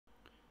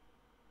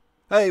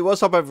Hey,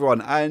 what's up everyone?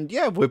 And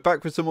yeah, we're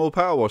back with some more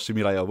PowerWash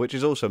Simulator, which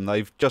is awesome.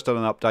 They've just done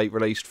an update,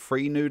 released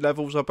 3 new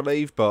levels, I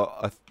believe,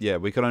 but yeah,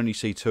 we can only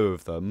see 2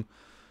 of them.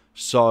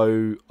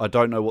 So I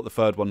don't know what the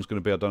third one's going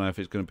to be. I don't know if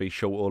it's going to be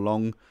short or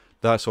long.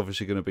 That's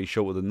obviously going to be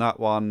shorter than that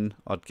one,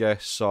 I'd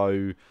guess.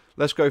 So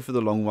let's go for the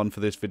long one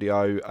for this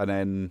video, and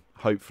then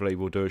hopefully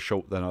we'll do a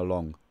short then a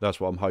long. That's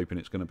what I'm hoping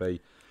it's going to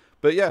be.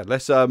 But yeah,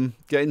 let's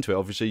get into it.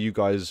 Obviously, you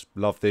guys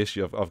love this.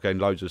 I've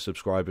gained loads of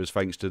subscribers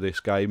thanks to this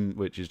game,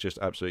 which is just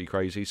absolutely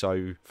crazy.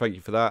 So thank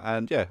you for that.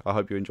 And yeah, I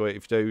hope you enjoy it.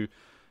 If you do,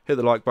 hit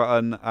the like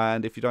button.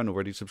 And if you don't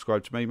already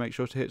subscribe to me, make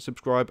sure to hit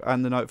subscribe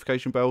and the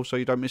notification bell so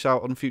you don't miss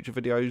out on future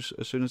videos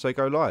as soon as they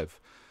go live.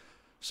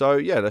 So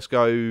yeah, let's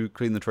go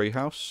clean the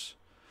treehouse.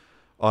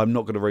 I'm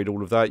not going to read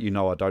all of that. You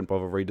know I don't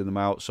bother reading them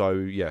out. So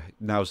yeah,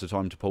 now's the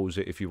time to pause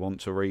it if you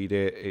want to read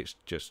it. It's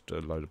just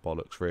a load of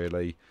bollocks,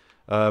 really.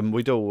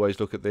 We do always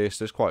look at this.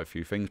 There's quite a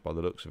few things by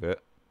the looks of it.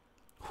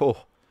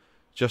 Oh,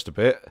 just a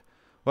bit.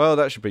 Well,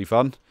 that should be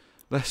fun.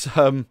 Let's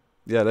yeah,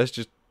 let's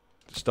just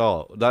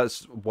start.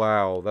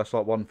 Wow, that's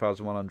like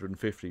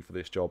 1,150 for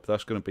this job.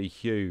 That's going to be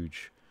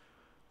huge.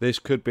 This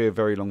could be a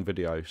very long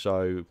video.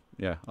 So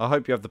yeah, I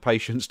hope you have the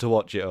patience to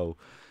watch it all.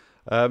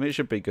 It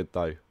should be good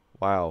though.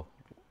 Wow,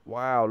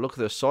 wow, look at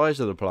the size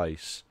of the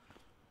place.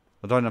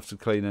 I don't have to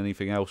clean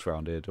anything else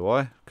around here, do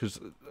I? Because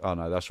oh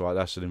no, that's right.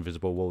 That's an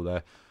invisible wall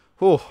there.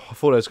 Oh, I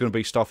thought there was going to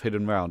be stuff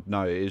hidden around.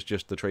 No, it is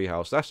just the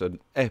treehouse. That's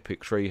an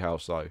epic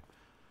treehouse, though.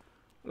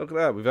 Look at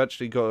that. We've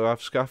actually got to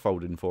have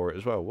scaffolding for it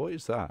as well. What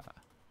is that?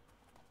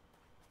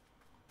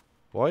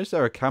 Why is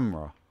there a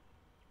camera?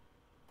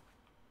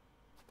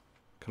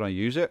 Can I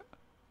use it?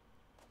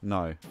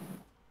 No.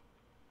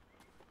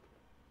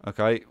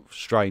 Okay,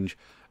 strange.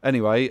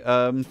 Anyway,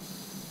 do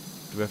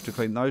we have to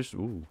clean those?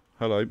 Ooh,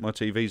 hello. My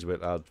TV's a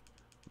bit loud.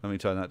 Let me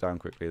turn that down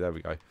quickly. There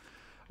we go.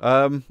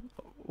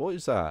 What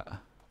is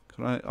that?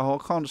 Oh,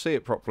 I can't see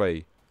it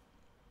properly.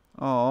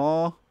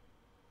 Oh,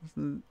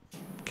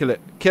 kill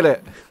it, kill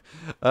it.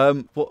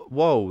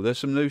 Whoa, there's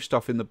some new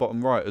stuff in the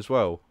bottom right as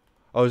well.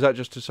 Oh, is that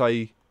just to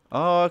say?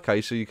 Oh,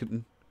 okay, so you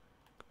can,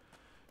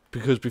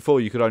 because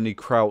before you could only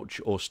crouch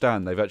or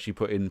stand. They've actually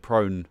put in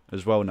prone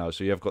as well now,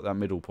 so you have got that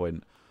middle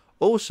point.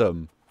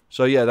 Awesome.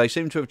 So yeah, they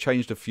seem to have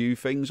changed a few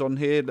things on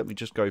here. Let me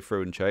just go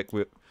through and check.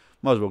 We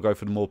might as well go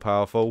for the more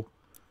powerful.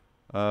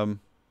 No,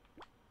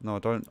 I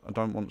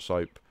don't want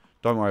soap.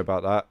 Don't worry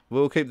about that.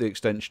 We'll keep the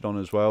extension on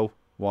as well.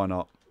 Why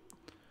not?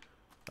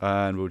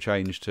 And we'll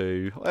change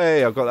to...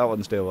 Hey, I've got that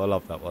one still. I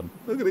love that one.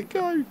 Look at it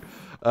go.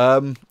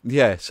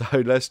 Yeah, so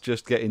let's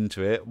just get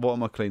into it. What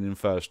am I cleaning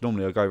first?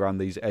 Normally I go around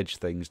these edge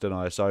things, don't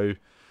I? So,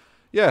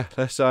 yeah,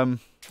 let's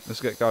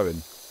get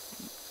going.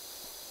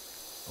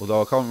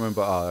 Although I can't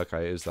remember... Oh,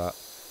 okay, it is that.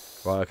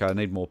 Right, okay, I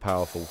need more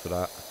powerful for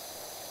that.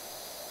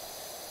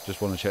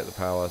 Just want to check the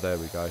power. There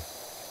we go.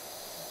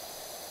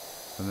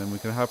 And then we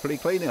can happily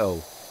clean it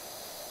all.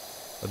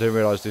 I didn't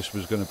realise this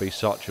was going to be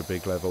such a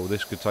big level.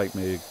 This could take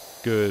me a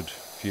good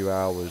few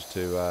hours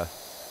to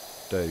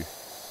do.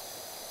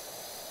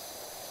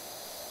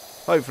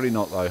 Hopefully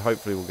not though.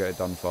 Hopefully we'll get it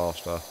done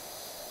faster.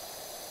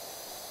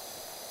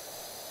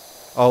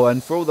 Oh,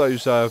 and for all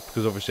those,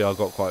 because obviously I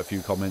got quite a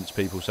few comments,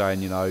 people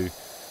saying, you know,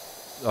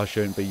 I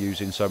shouldn't be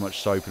using so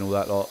much soap and all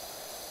that lot.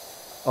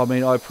 I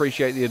mean, I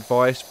appreciate the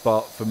advice,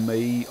 but for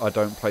me, I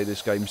don't play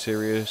this game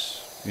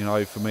serious. You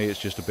know, for me it's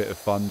just a bit of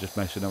fun, just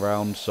messing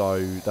around,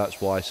 so that's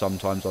why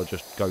sometimes I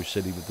just go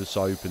silly with the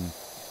soap and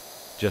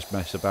just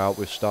mess about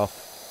with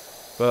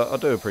stuff. But I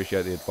do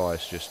appreciate the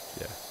advice, just,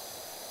 yeah.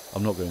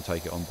 I'm not going to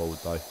take it on board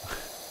though.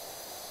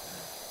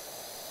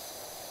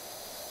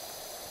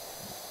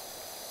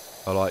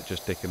 I like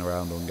just dicking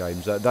around on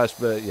games.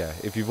 Yeah,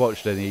 if you've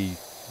watched any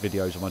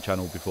videos on my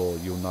channel before,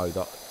 you'll know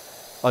that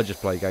I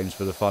just play games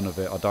for the fun of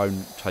it. I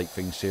don't take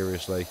things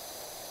seriously.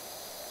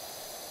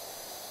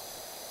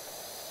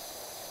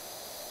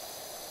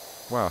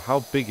 Wow, how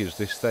big is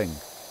this thing? I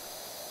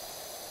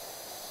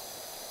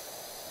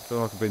feel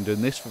like I've been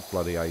doing this for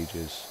bloody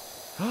ages.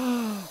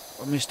 I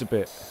missed a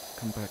bit.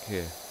 Come back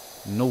here.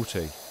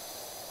 Naughty.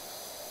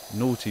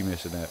 Naughty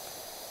missing it.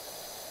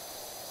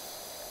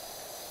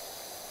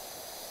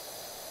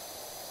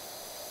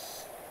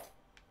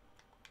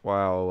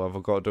 Wow, have I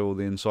got to do all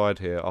the inside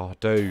here? Oh,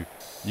 dude.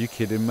 You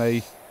kidding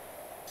me?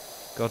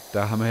 God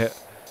damn it.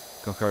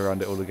 Gotta go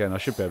around it all again. I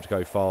should be able to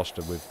go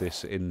faster with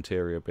this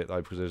interior bit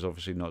though, because there's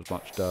obviously not as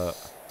much dirt.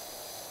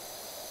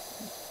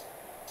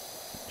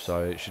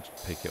 So it should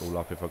pick it all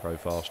up if I go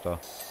faster.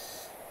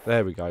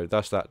 There we go.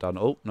 That's that done.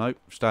 Oh, no.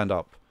 Stand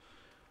up.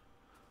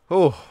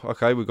 Oh,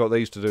 okay. We've got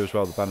these to do as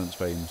well, the balance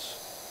beams.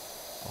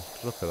 Oh,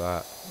 look at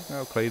that. Look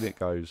how clean it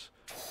goes.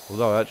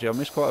 Although, actually, I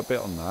missed quite a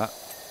bit on that.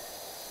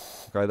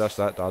 Okay, that's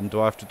that done.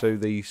 Do I have to do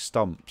the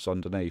stumps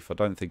underneath? I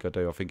don't think I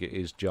do. I think it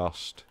is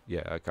just...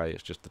 Yeah, okay.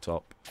 It's just the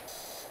top.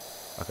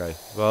 Okay,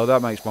 well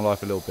that makes my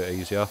life a little bit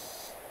easier.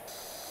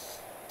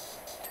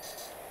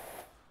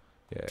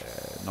 Yeah,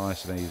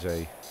 nice and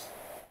easy.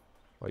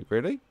 Wait,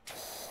 really?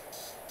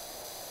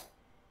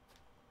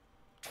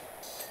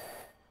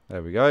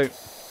 There we go.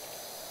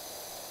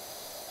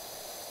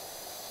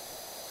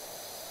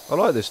 I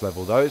like this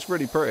level though, it's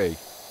really pretty.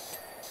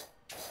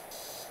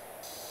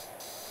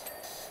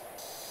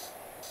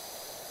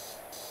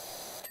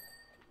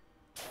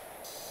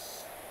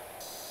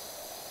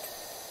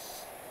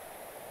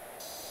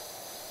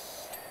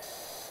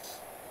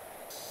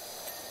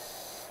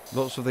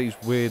 Lots of these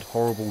weird,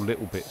 horrible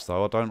little bits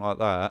though, I don't like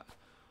that.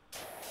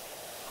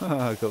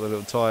 Got the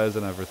little tyres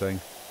and everything.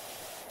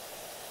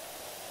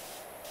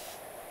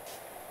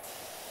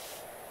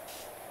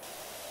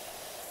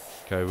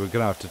 Okay, we're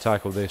gonna have to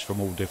tackle this from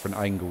all different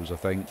angles, I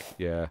think.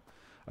 Yeah.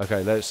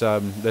 Okay, let's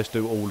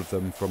do all of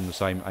them from the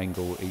same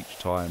angle each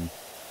time,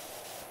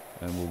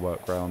 and we'll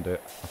work around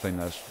it. I think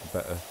that's a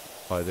better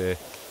idea.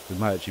 We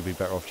may actually be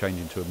better off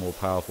changing to a more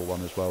powerful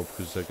one as well,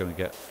 because they're going to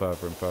get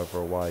further and further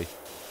away.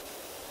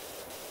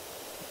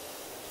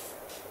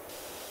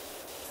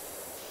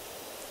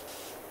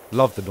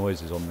 Love the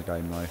noises on the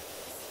game though.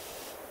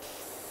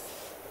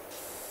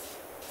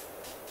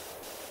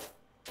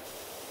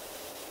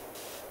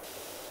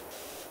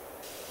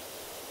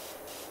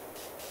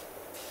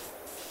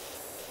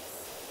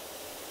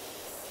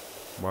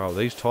 Wow,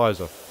 these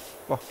tyres are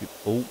fucking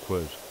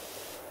awkward.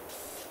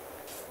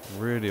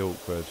 Really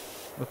awkward.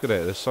 Look at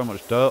it, there's so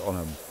much dirt on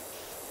them.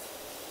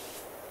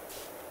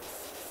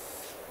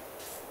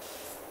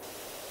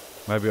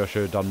 Maybe I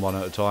should have done one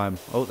at a time.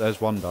 Oh,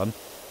 there's one done.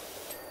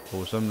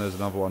 Awesome, there's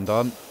another one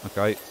done.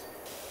 Okay,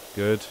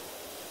 good.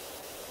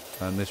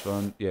 And this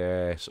one,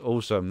 yes,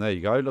 awesome. There you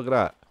go, look at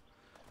that.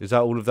 Is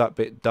that all of that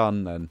bit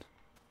done then?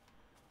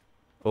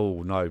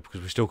 Oh no,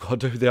 because we still got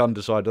to do the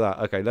underside of that.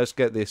 Okay, let's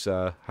get this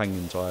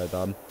hanging tyre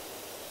done.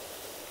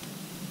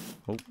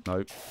 Oh,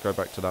 no, go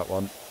back to that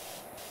one.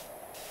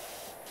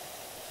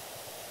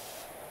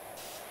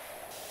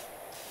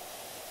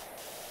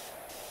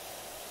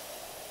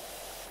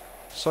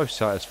 So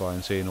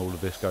satisfying seeing all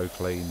of this go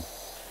clean.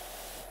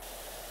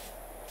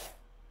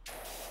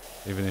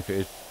 Even if it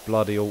is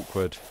bloody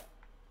awkward.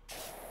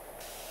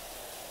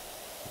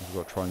 We've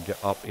got to try and get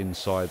up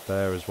inside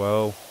there as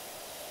well.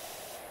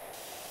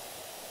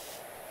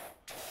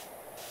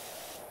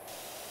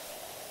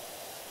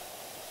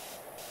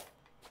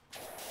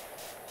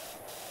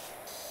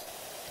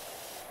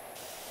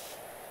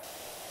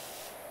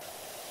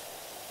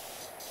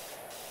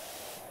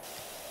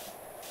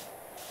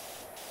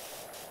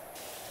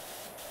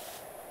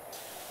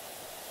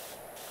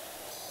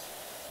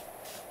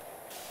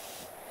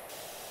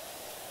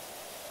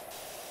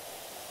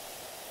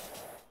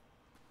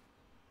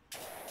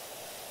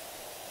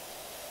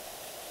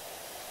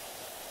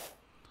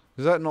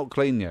 Is that not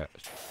clean yet?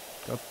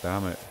 God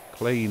damn it.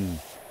 Clean.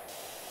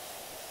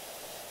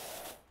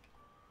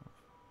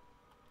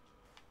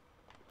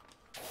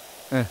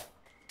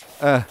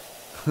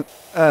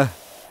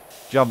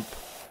 Jump.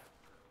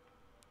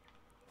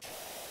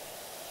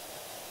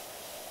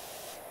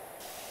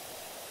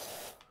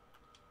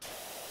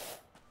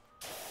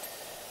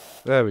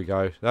 There we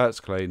go.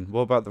 That's clean.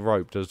 What about the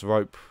rope? Does the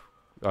rope...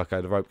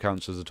 Okay, the rope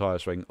counts as a tyre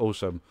swing.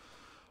 Awesome.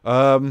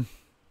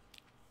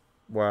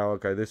 Wow,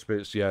 okay, this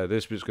bit's going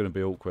to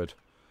be awkward.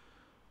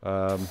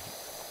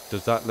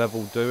 Does that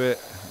level do it?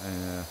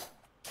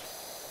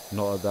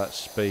 Not at that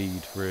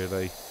speed,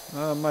 really.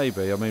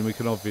 Maybe. I mean, we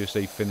can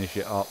obviously finish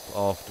it up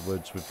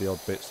afterwards with the odd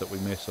bits that we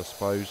miss, I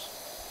suppose.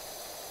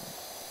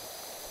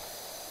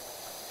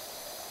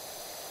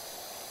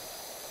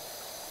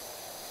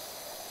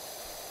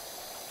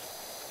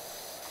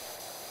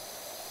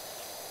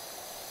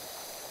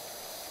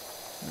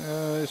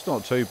 It's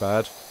not too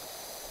bad.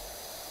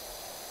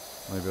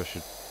 Maybe I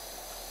should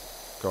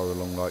go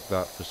along like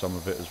that for some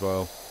of it as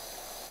well.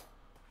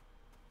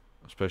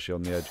 Especially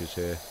on the edges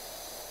here.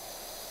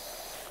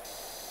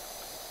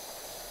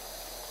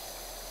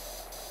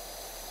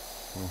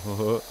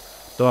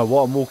 Don't know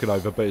what I'm walking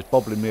over, but it's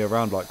bobbling me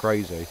around like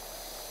crazy.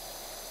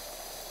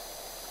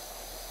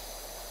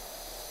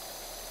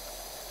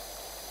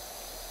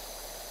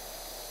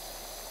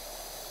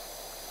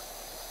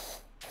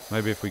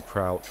 Maybe if we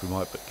crouch, we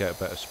might get a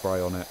better spray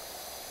on it.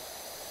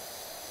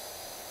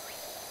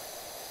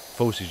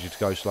 Forces you to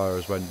go slower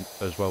as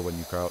well when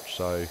you crouch,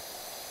 so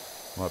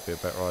might be a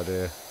better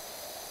idea.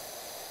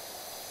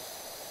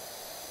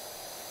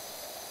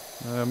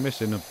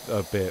 Missing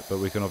a bit, but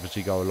we can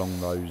obviously go along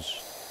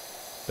those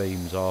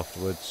beams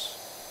afterwards.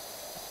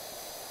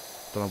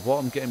 Don't know what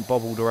I'm getting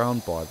bobbled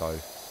around by though.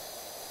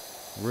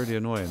 Really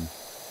annoying.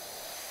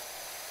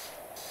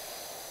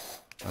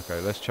 Okay,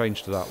 let's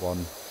change to that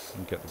one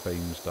and get the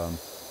beams done.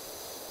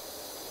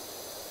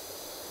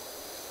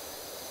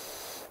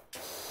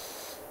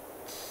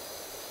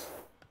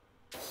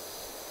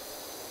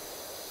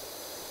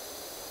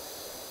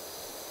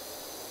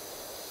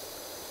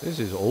 This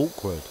is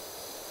awkward.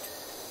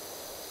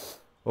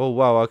 Oh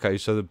wow, okay,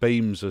 so the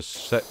beams are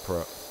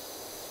separate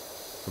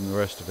from the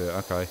rest of it.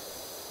 Okay,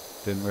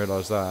 didn't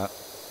realise that.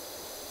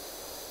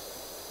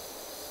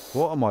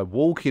 What am I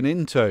walking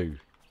into?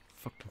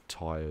 Fucking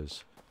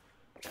tyres.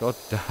 God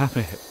damn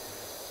it.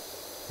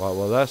 Right,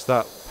 well that's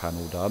that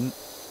panel done.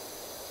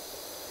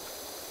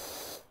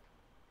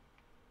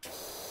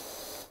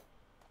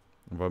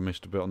 Have I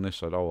missed a bit on this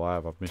side? Oh I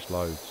have, I've missed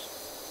loads.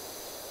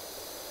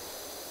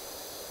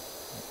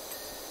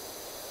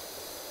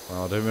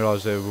 Well, I didn't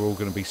realise they were all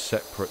going to be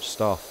separate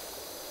stuff.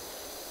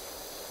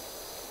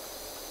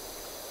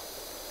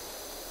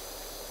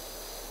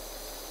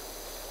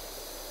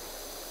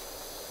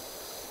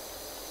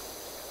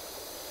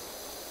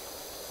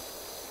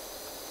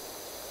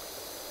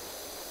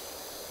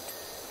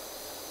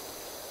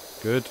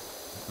 Good.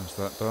 That's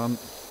that done.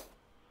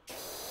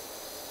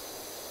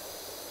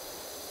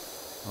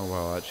 Oh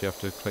well, I actually have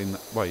to clean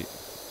that. Wait,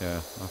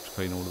 yeah, I have to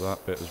clean all of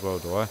that bit as well,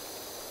 do I?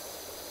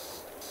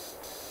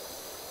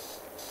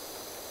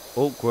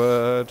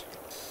 Awkward.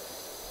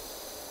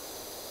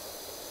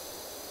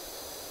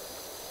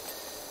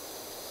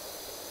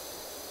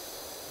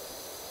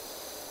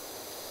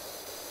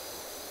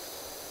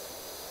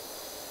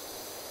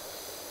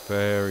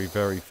 Very,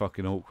 very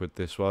fucking awkward,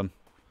 this one.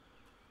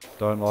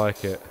 Don't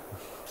like it.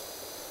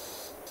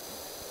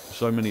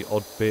 So many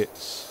odd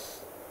bits.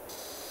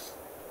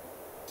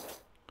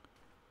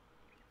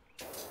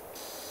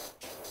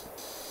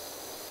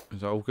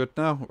 Is that all good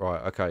now?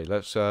 Right, okay,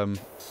 let's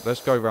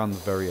go around the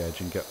very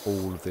edge and get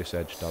all of this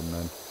edge done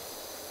then.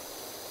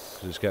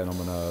 Because it's getting on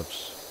my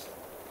nerves.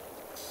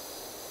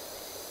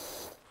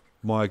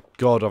 My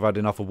god, I've had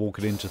enough of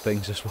walking into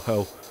things as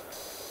well.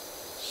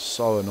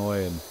 So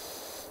annoying.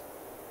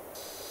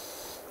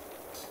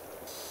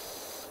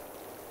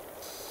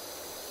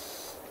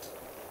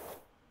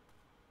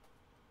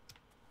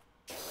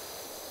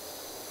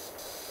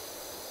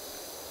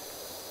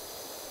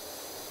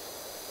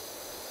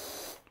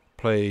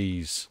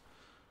 Please.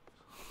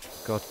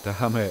 God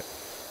damn it.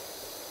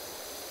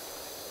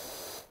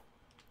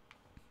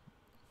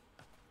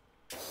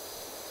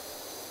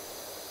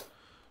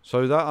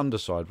 So that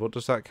underside, what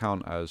does that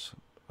count as?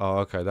 Oh,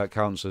 okay, that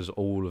counts as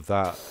all of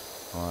that.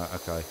 Alright,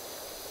 okay.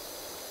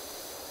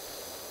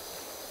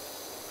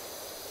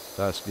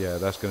 Yeah,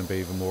 that's going to be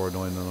even more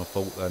annoying than I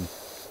thought then.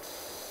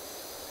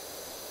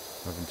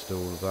 Having to do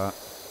all of that.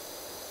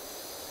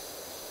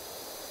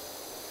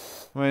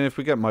 I mean, if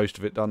we get most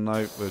of it done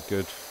though, we're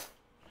good.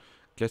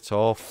 Get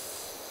off.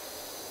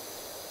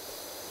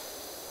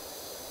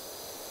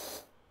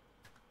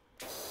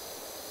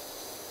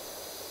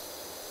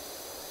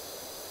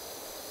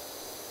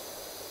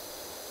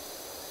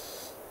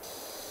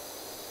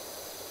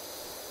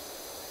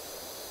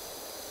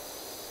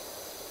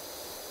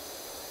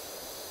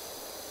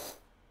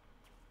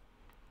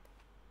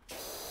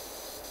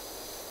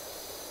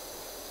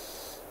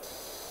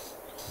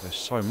 There's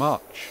so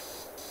much.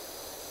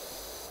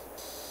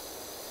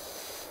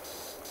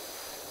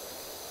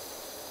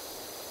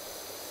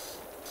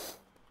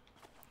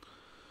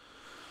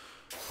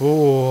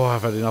 Oh,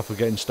 I've had enough of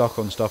getting stuck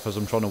on stuff as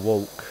I'm trying to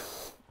walk.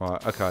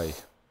 Right, okay.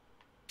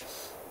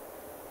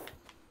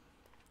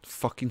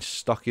 Fucking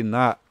stuck in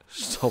that.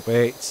 Stop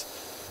it.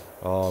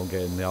 Oh, I'm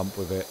getting the ump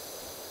with it.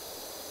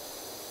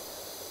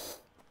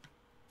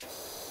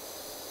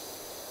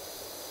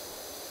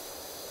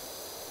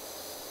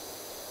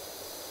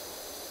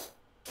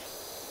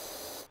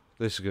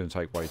 This is going to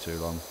take way too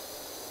long.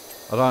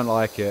 I don't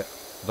like it.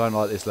 I don't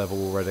like this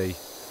level already.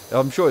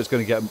 I'm sure it's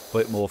going to get a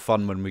bit more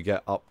fun when we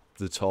get up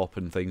the top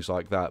and things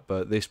like that,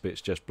 but this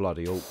bit's just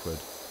bloody awkward.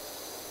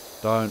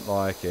 Don't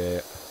like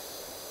it.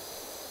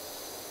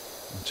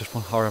 I just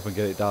want to hurry up and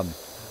get it done.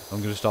 I'm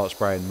going to start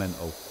spraying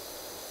mental.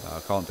 No,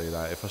 I can't do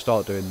that. If I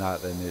start doing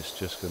that, then it's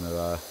just going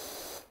to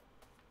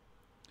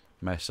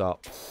mess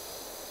up.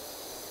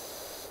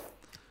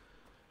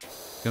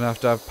 Going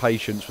to have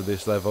patience with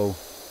this level.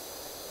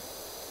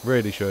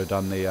 Really should have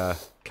done the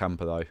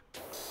camper though.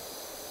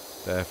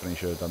 Definitely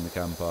should have done the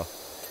camper.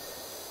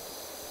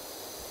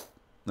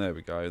 There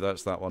we go,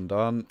 that's that one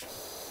done.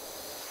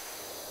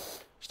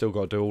 Still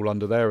got to do all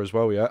under there as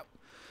well, yeah.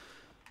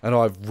 And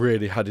I've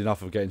really had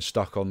enough of getting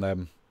stuck on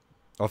them.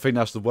 I think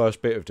that's the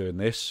worst bit of doing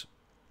this.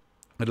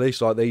 At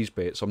least like these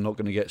bits, I'm not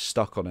going to get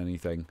stuck on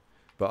anything.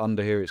 But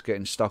under here, it's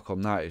getting stuck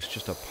on that. It's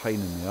just a pain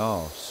in the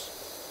arse.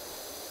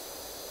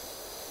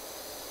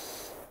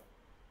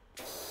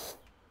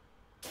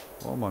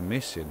 What am I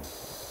missing?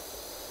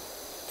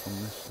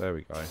 On this? There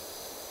we go.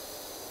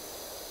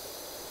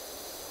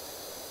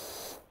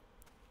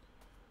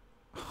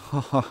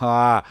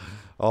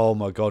 Oh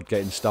my god,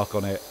 getting stuck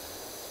on it.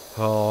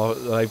 Oh,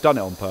 they've done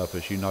it on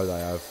purpose, you know they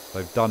have.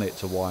 They've done it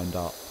to wind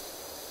up.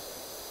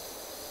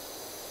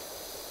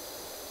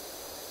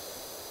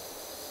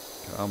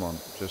 Come on,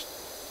 just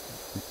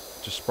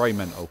spray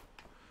mental.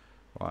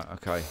 Right,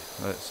 okay,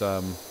 let's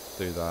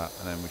do that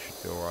and then we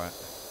should be alright.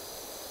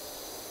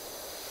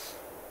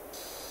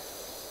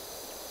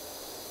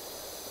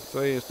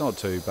 See, it's not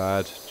too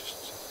bad.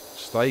 Just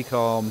stay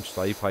calm,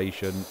 stay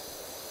patient.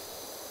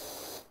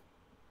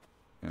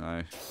 You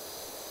know,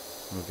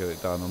 we'll get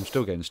it done. I'm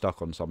still getting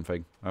stuck on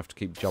something. I have to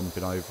keep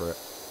jumping over it.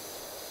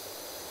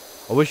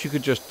 I wish you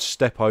could just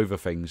step over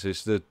things.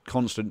 It's the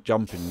constant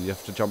jumping. You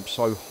have to jump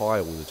so high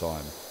all the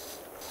time.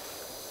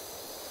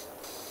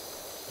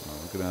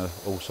 I'm going to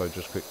also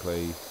just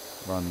quickly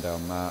run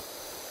down that.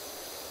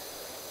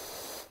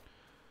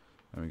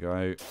 There we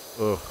go.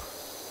 Ugh,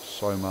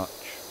 so much.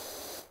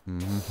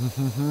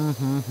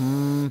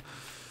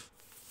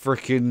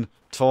 Freaking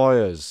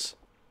tyres.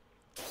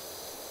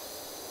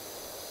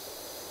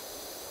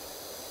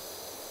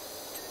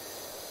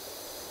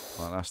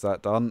 Right, that's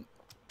that done.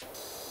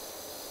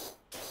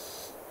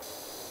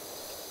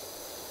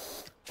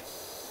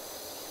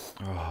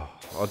 Oh,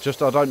 I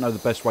don't know the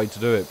best way to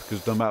do it,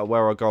 because no matter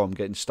where I go, I'm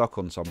getting stuck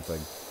on something.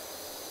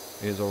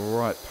 It is a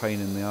right pain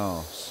in the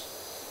arse.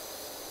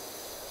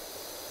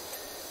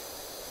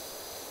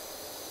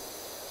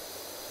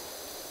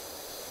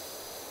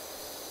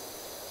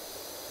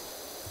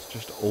 It's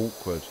just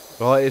awkward.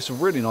 Like, it's a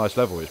really nice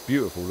level. It's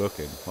beautiful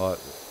looking. Like,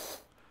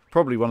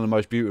 probably one of the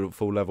most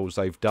beautiful levels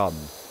they've done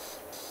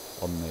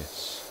on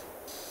this.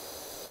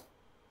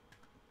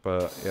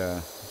 But yeah,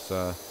 it's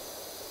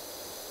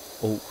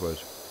awkward.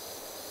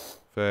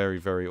 Very,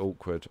 very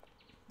awkward.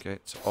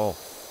 Get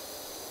off.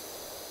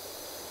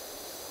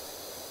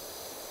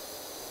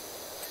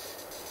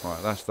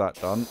 Right, that's that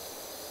done.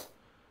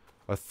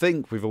 I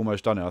think we've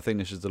almost done it. I think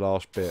this is the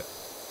last bit.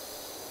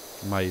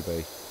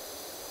 Maybe.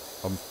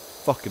 I'm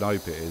fucking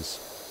hope it is.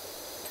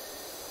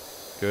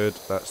 Good,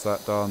 that's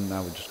that done.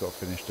 Now we've just got to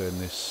finish doing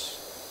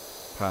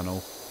this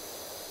panel.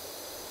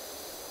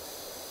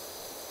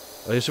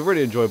 It's a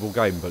really enjoyable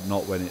game, but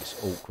not when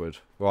it's awkward.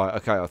 Right,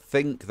 okay, I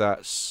think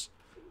that's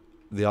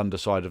the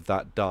underside of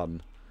that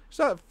done. Is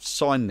that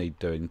sign need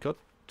doing? God,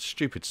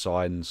 stupid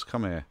signs.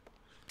 Come here.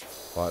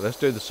 Right, let's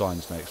do the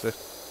signs next.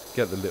 Let's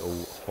get the little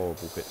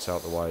horrible bits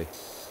out of the way.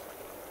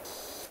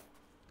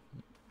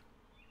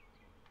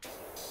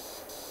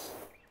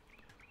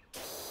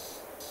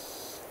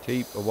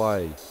 Keep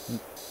away.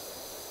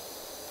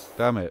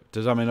 Damn it.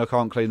 Does that mean I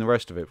can't clean the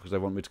rest of it because they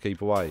want me to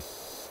keep away?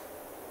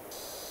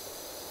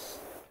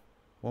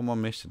 What am I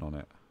missing on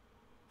it?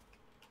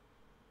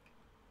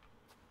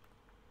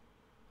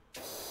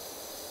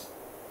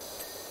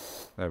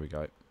 There we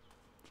go.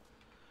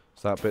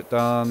 Is that bit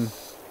done?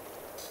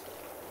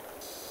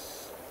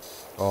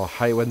 Oh, I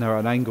hate when they're at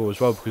an angle as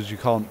well, because you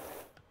can't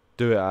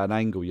do it at an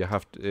angle. You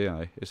have to, you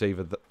know, it's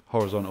either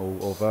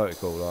horizontal or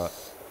vertical. Like,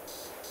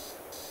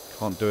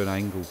 can't do an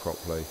angle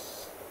properly.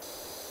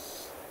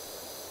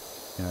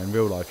 You know, in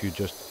real life, you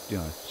just, you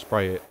know,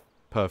 spray it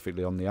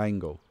perfectly on the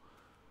angle.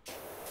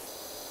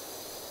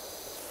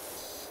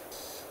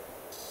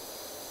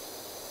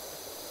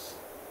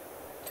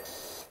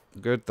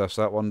 Good, that's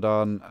that one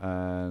done,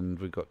 and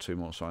we've got 2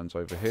 more signs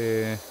over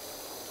here.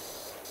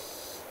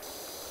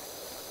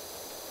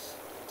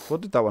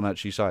 What did that one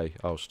actually say?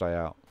 Oh, stay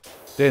out.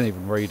 Didn't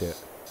even read it.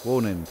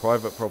 Warning,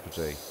 private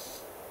property.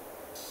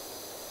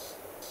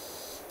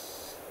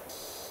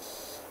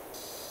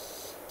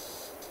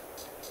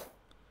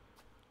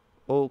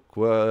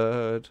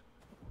 Awkward.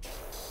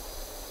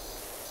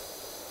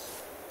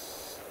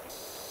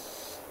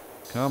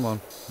 Come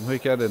on, we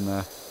get in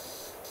there.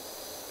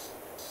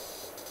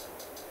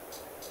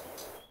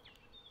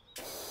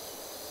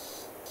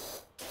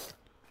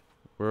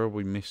 Where are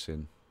we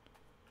missing?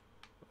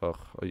 Oh,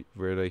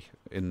 really?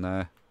 In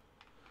there?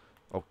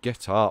 Oh,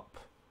 get up.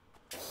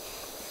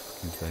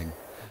 Fucking thing.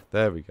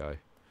 There we go.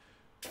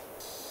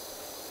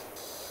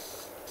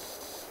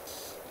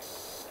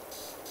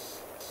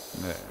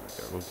 There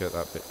we go. We'll get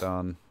that bit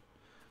done.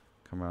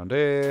 Come around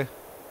here.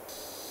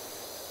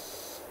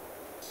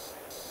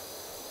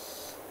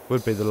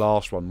 Would be the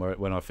last one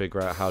when I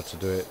figure out how to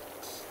do it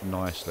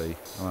nicely.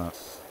 Right.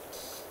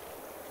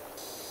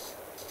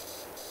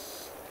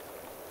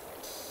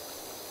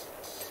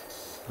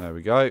 There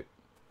we go.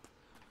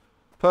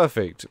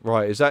 Perfect.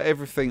 Right, is that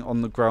everything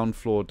on the ground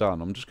floor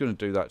done? I'm just going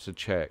to do that to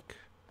check.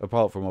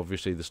 Apart from,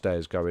 obviously, the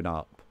stairs going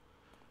up.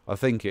 I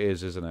think it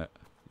is, isn't it?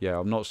 Yeah,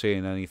 I'm not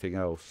seeing anything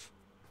else.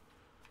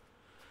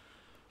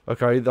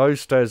 Okay,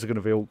 those stairs are going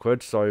to be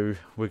awkward, so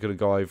we're going to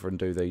go over and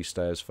do these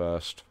stairs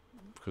first.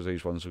 Because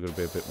these ones are going to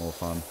be a bit more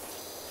fun.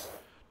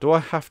 Do I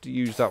have to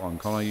use that one?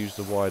 Can't I use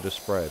the wider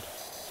spread?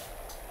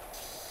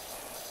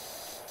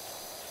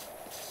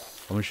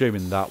 I'm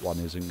assuming that one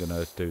isn't going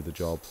to do the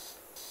job.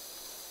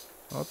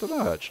 I don't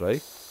know,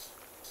 actually.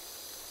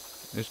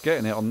 It's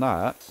getting it on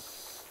that.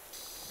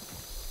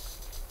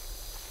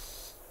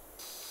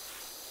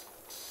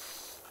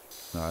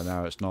 No,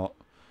 now it's not.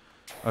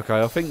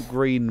 Okay, I think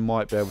green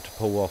might be able to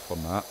pull off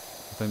on that.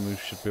 I think we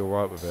should be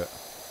alright with it.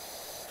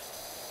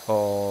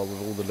 Oh,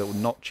 with all the little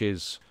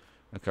notches.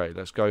 Okay,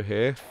 let's go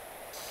here.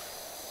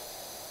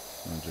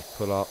 And just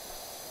pull up.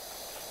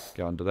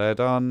 Get under there,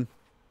 done.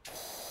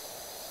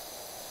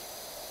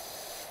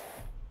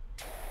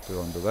 Do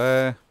under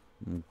there.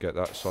 And get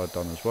that side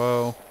done as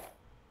well.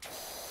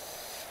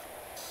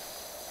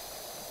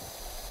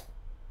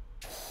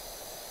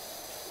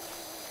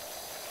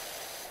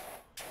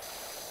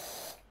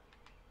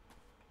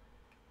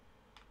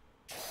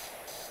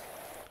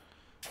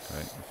 Okay,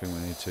 I think we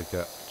need to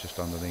get just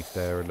underneath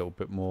there a little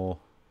bit more.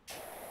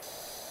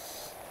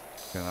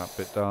 Get that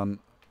bit done.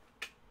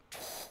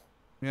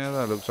 Yeah,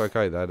 that looks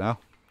okay there now.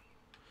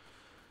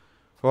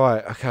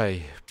 Right,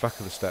 okay, back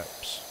of the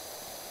steps.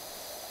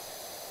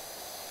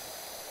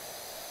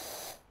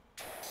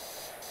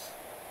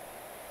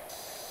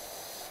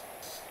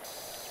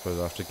 Suppose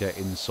I have to get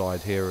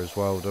inside here as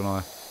well, don't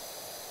I?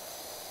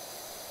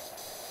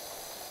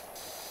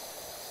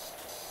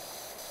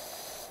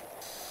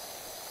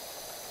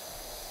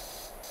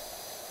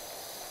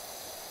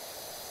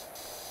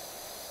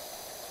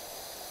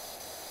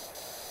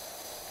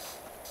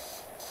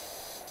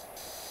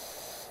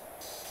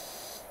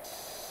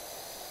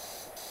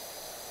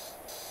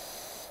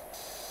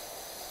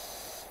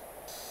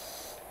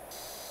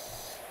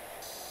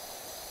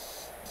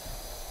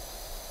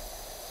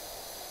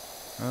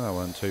 Oh, that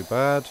wasn't too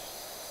bad.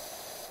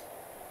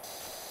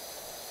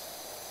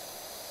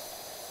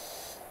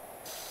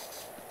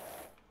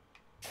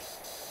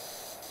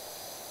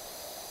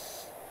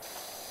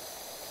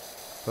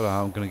 Don't know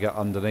how I'm going to get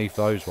underneath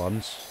those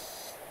ones.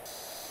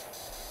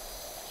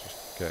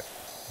 Just get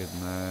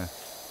in there.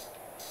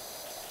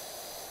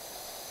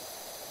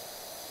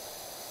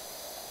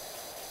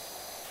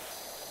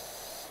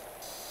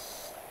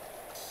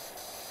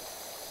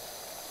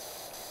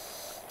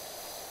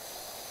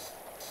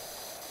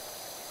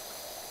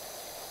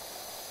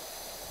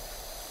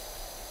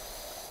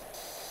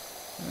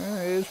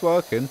 Yeah, it is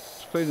working.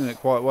 It's cleaning it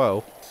quite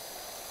well.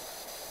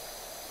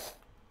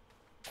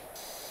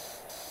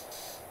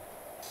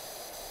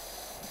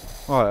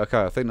 Right,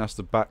 okay, I think that's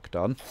the back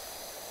done.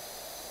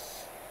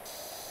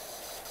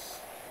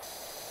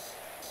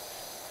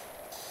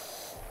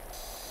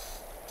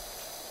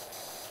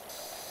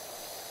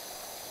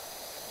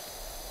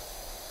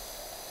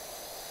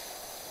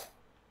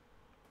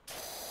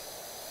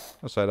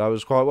 I'd say that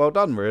was quite well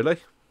done, really.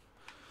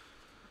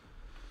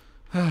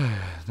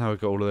 Now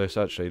we've got all of this,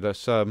 actually.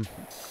 Let's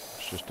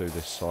just do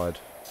this side.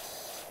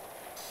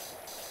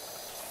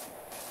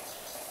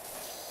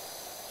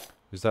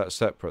 Is that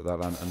separate, that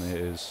lantern? It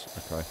is.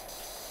 Okay.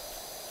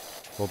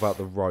 What about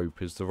the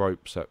rope? Is the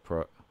rope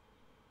separate?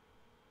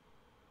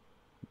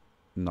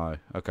 No.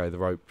 Okay, the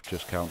rope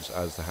just counts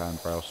as the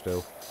handrail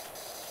still.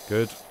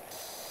 Good.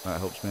 That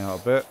helps me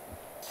out a bit.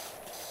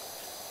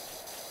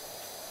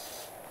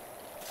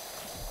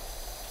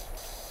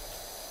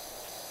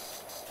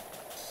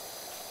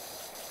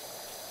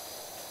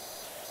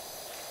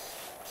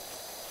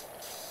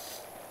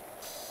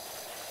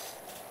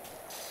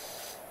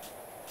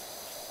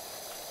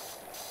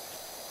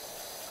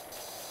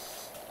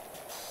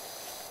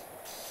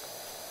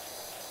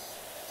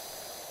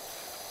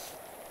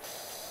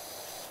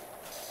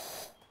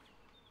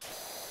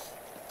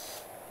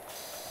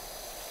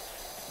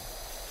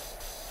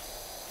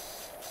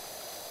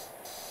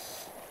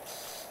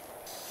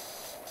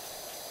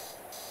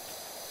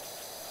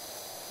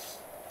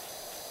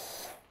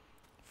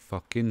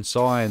 Fucking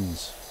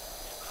signs.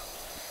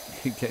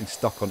 Keep getting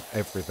stuck on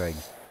everything.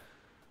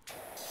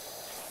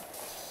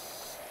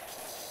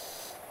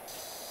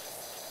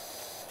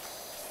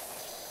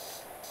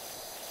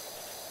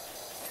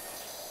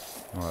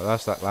 Alright,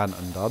 that's that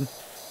lantern done.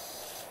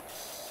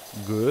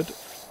 Good.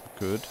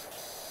 Good.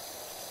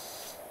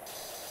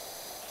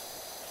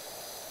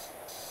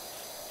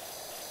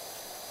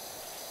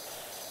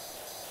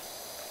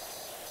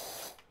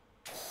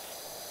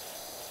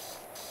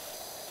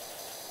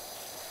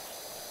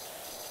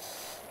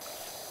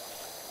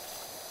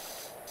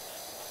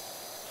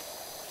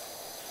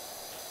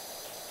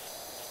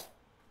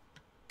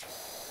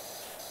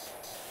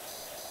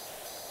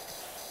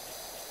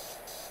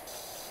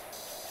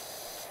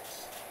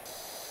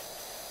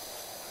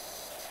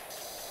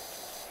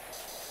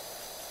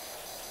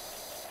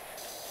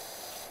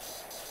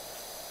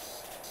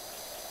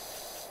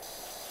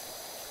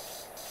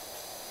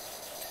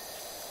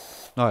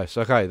 Nice,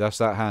 okay, that's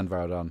that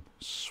handrail done.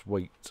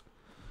 Sweet.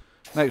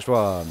 Next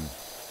one.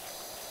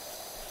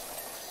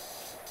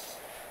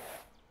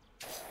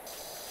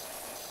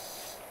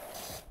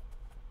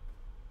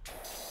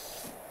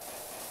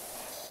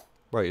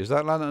 Wait, is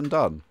that lantern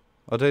done?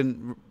 I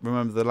didn't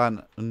remember the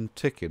lantern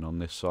ticking on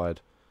this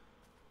side.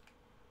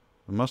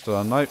 I must have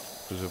done, nope,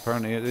 because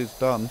apparently it is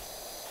done.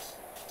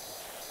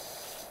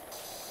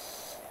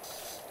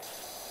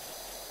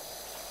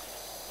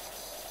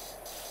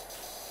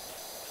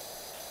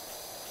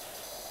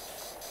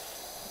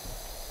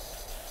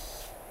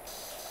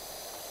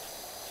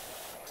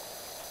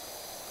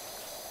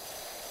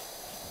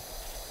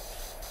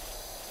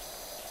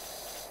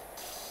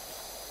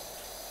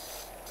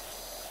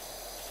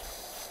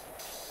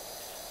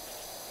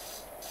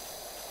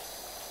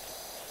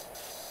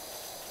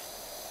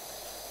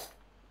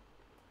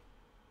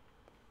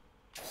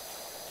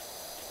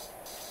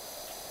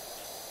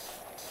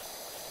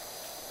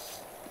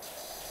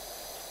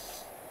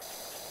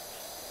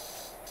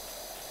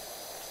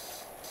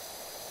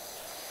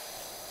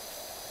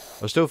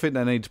 I still think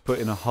they need to put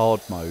in a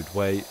hard mode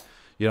where,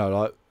 you know,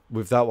 like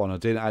with that one, I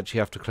didn't actually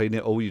have to clean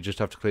it all. You just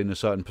have to clean a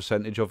certain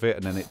percentage of it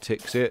and then it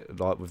ticks it.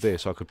 Like with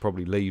this, I could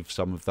probably leave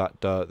some of that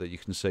dirt that you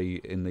can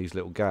see in these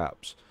little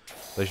gaps.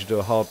 They should do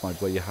a hard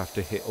mode where you have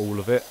to hit all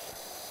of it.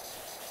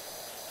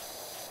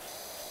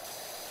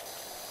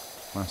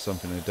 That's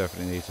something they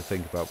definitely need to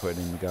think about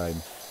putting in the game.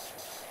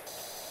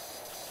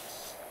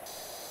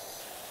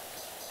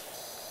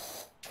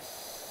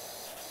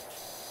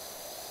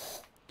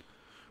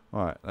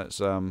 Right, let's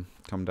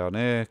come down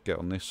here, get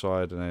on this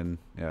side, and then,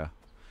 yeah.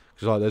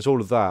 Because like, there's all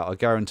of that. I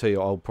guarantee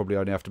I'll probably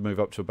only have to move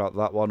up to about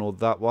that one or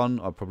that one.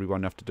 I probably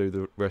won't have to do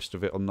the rest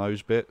of it on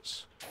those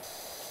bits.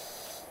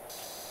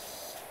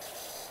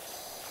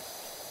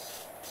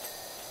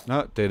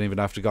 No, didn't even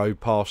have to go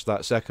past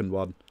that second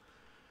one.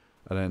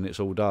 And then it's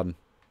all done.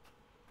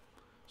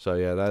 So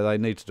yeah, they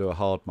need to do a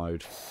hard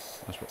mode.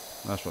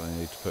 That's what they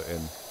need to put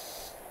in.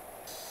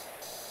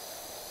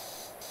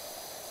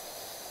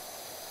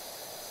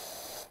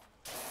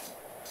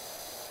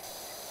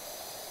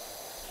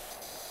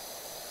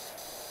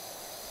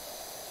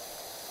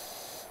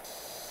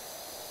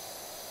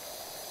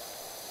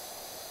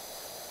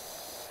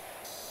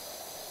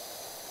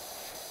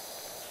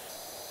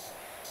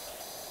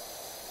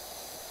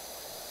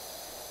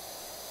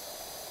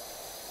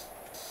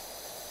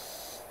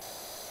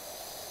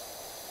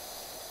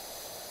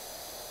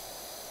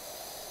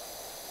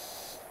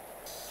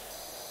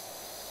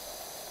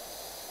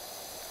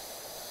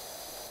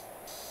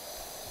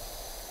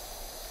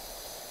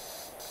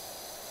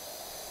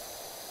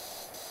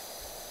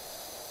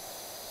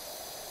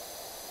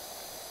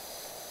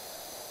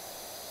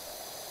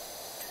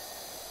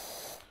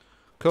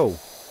 Cool.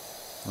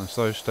 That's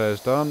those stairs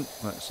done.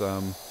 Let's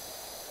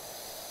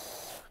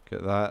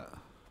get that.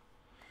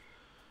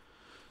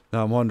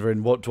 Now I'm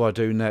wondering, what do I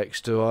do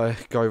next? Do I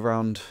go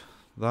round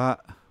that?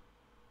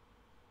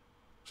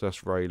 So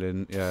that's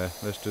railing. Yeah,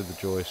 let's do the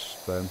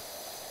joist then.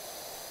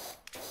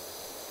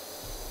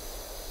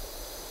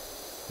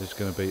 It's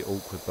going to be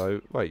awkward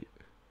though. Wait.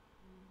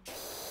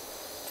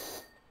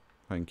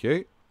 Thank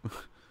you.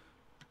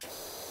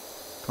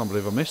 Can't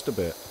believe I missed a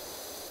bit.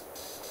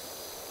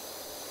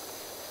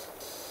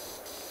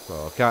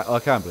 Well, I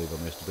can believe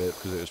I missed a bit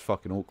because it was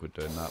fucking awkward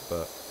doing that,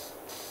 but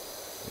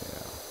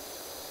yeah.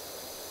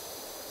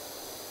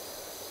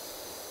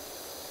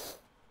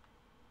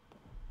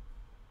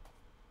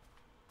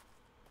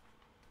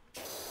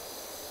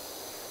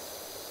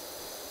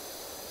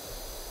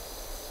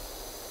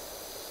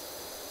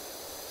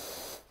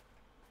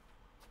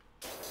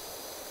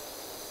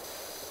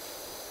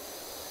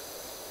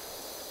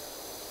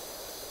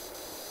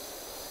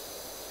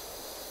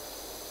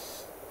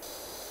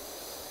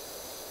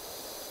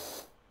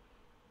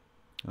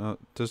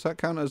 Does that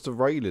count as the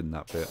railing,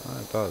 that bit? Oh,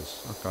 it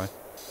does. Okay.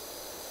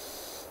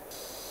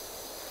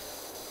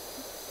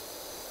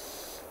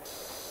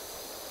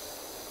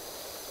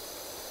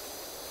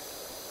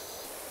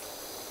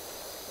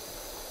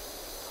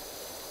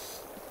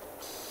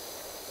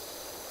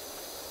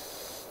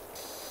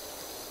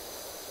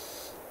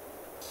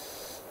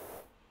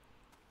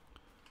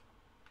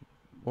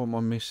 What am I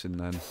missing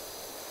then?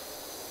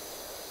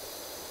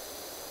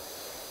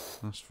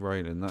 That's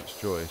railing, that's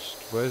joist.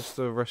 Where's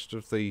the rest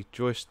of the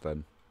joist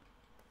then?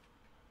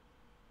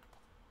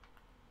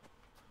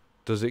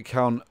 Does it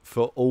count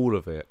for all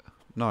of it?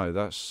 No,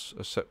 that's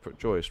a separate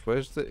joist.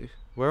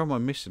 Where am I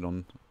missing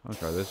on?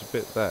 Okay, there's a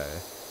bit there.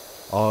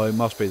 Oh, it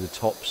must be the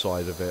top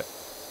side of it.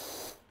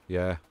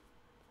 Yeah.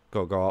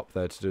 Gotta go up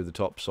there to do the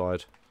top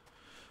side.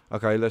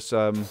 Okay, let's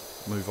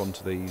move on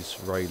to these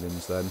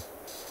railings then.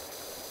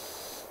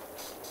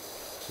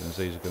 Since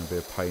these are going to be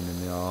a pain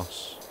in the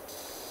arse.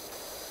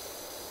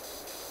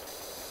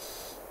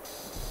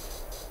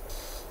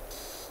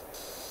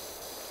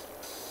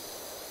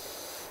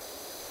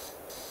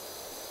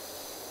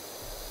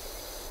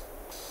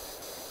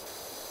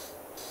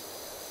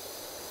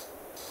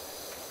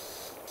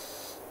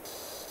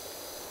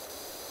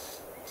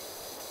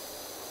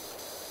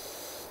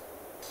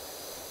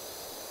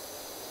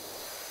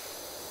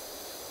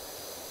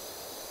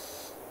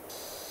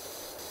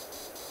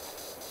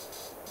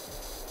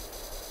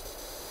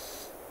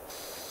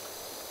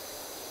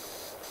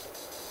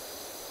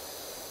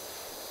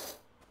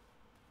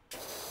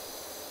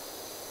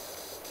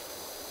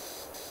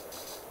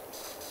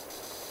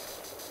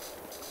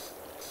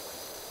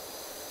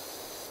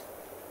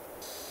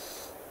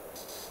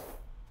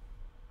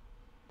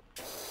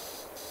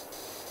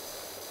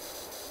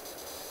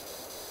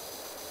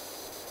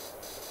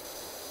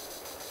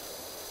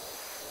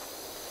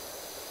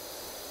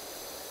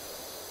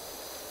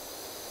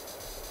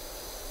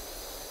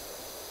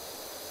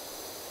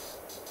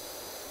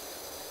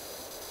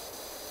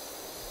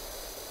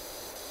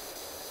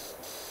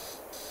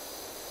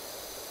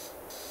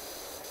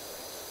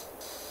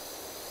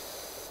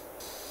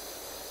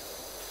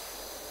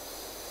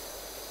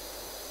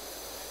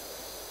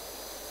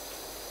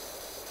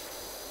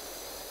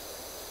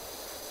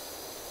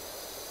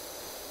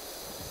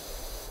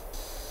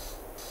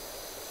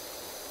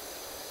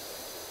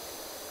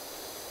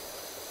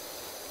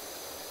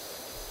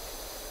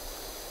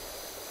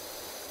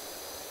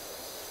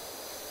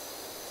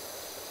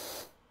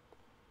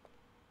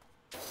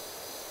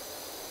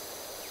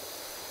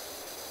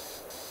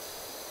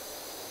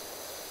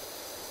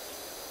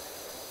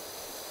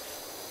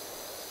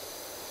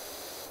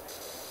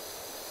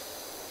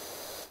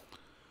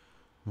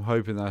 I'm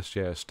hoping that's,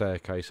 yeah,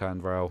 staircase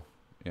handrail.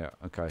 Yeah,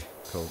 okay,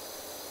 cool.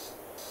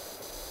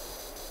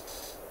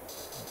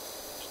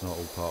 It's not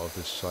all part of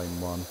this same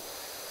one.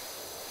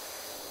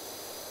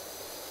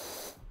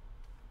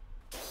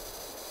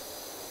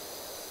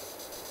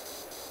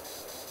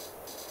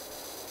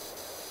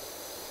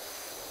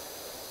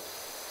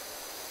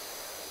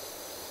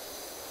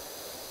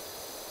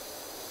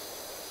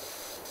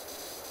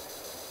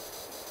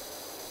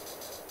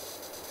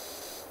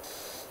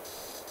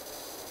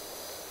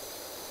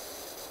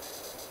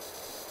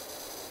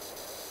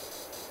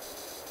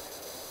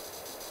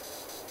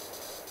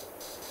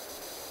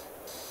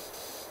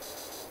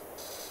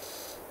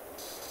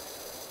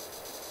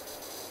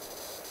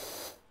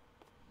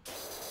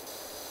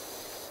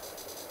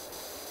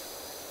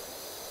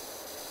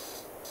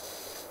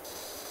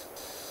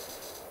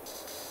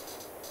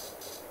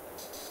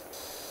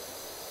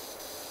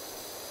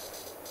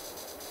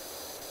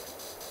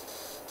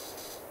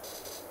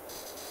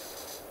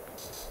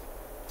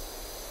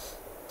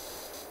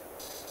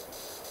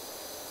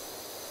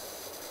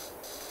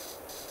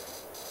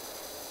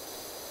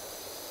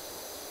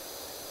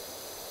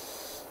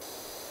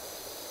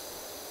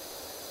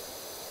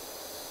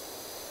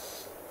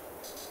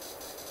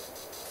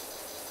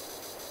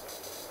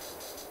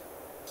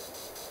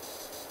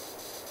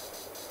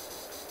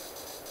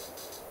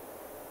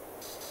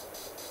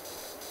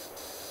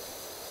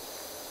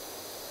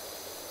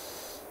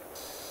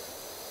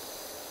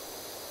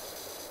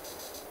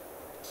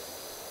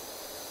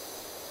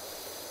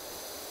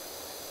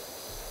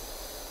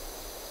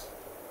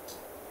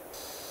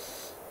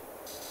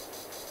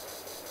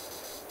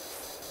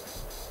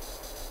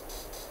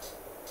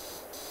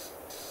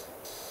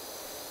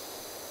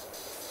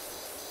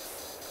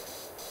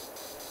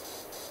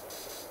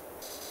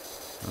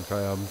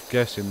 Okay, I'm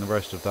guessing the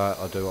rest of that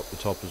I do up the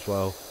top as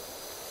well.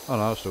 Oh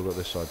no, I've still got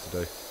this side to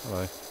do.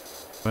 Hello.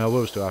 I mean, I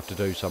will still have to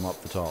do some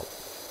up the top.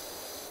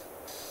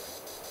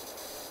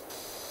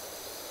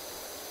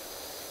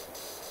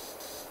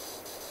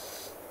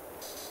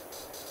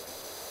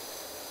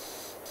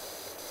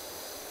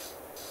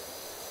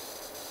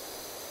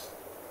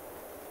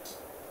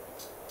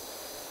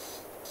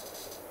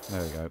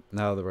 There we go.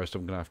 Now the rest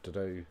I'm going to have to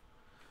do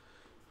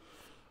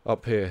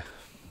up here.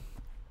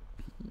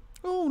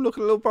 Oh, look at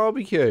a little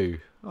barbecue.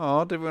 Oh,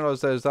 I didn't realise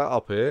there's that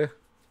up here.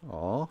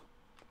 Oh.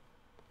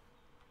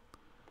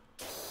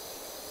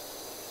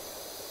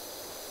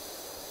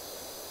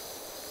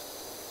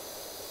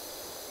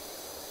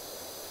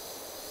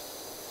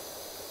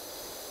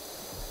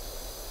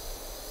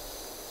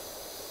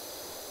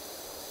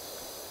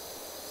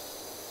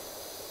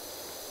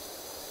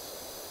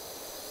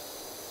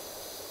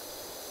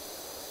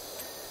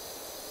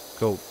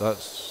 Cool,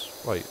 that's...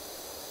 wait.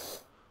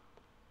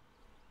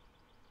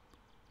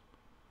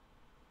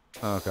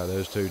 Okay,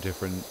 there's two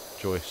different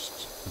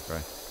joists.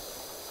 Okay.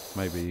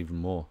 Maybe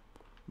even more.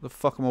 What the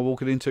fuck am I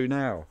walking into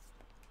now?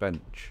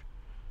 Bench.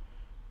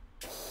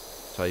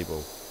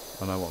 Table.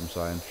 I know what I'm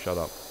saying. Shut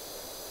up.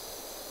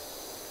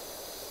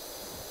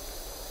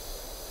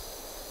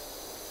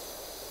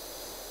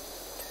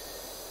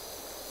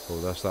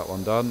 Cool, that's that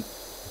one done.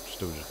 I'm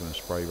still just going to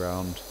spray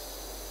round.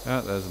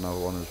 Yeah, there's another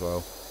one as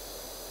well.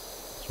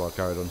 That's why I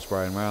carried on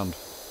spraying round.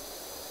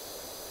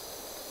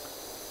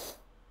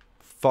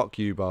 Fuck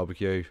you,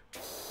 barbecue.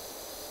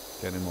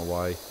 Getting in my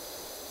way.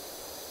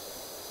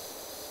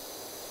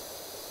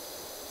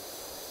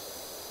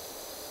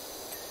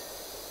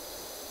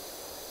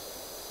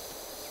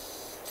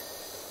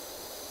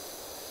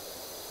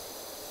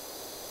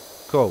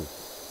 Cool.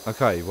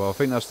 Okay, well I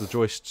think that's the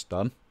joists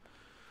done.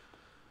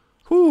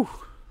 Whew.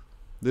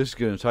 This is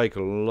going to take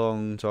a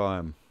long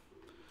time.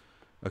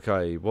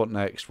 Okay, what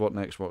next? What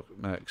next? What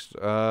next?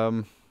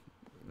 You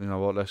know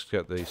what? Let's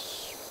get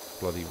this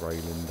bloody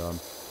railing done.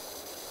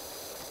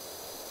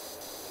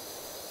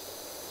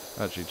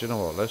 Actually, do you know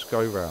what? Let's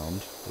go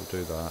round. We'll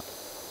do that.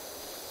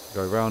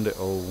 Go round it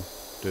all,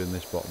 doing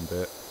this bottom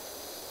bit,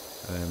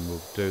 and then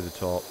we'll do the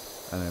top,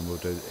 and then we'll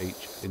do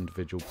each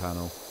individual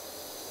panel.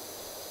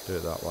 Do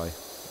it that way.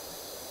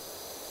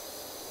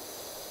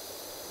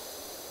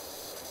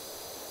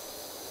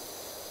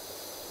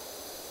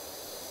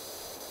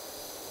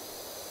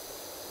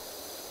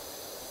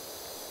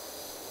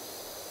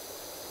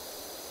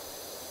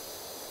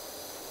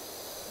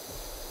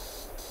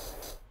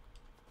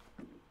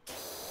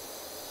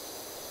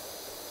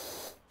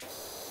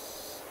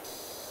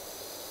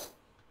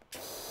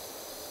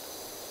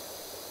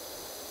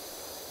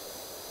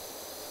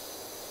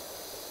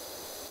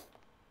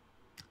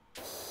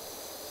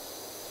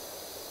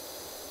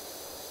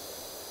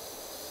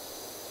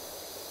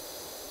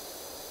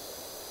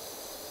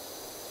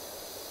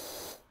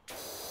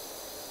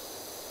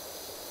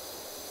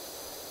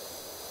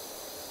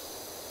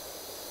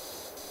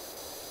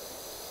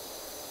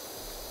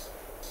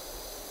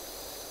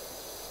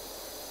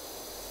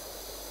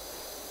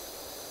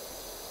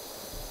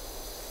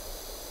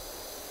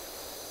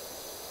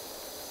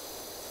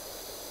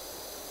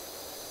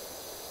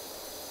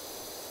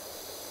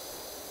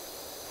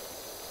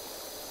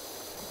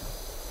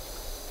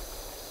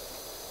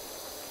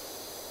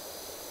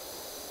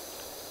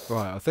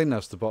 Right, I think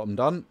that's the bottom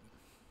done.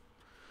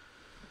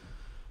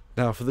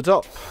 Now for the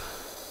top.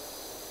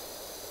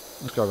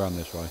 Let's go around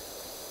this way.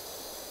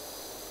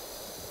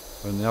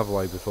 Went the other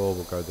way before,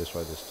 we'll go this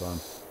way this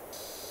time.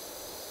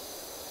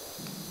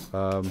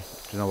 Do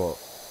you know what?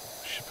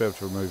 I should be able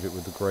to remove it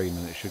with the green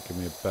and it should give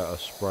me a better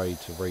spray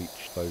to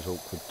reach those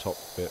awkward top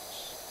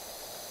bits.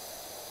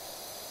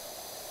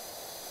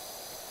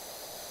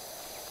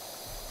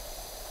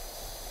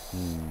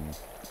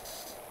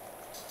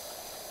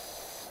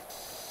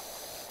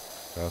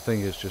 I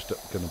think it's just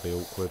going to be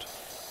awkward.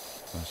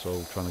 That's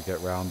all, trying to get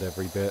round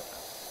every bit.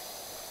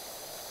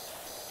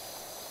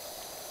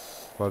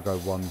 If I go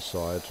one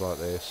side like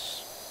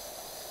this.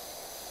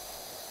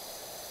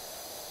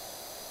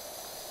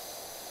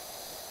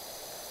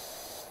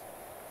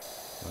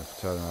 I can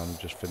turn around and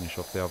just finish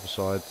off the other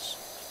sides.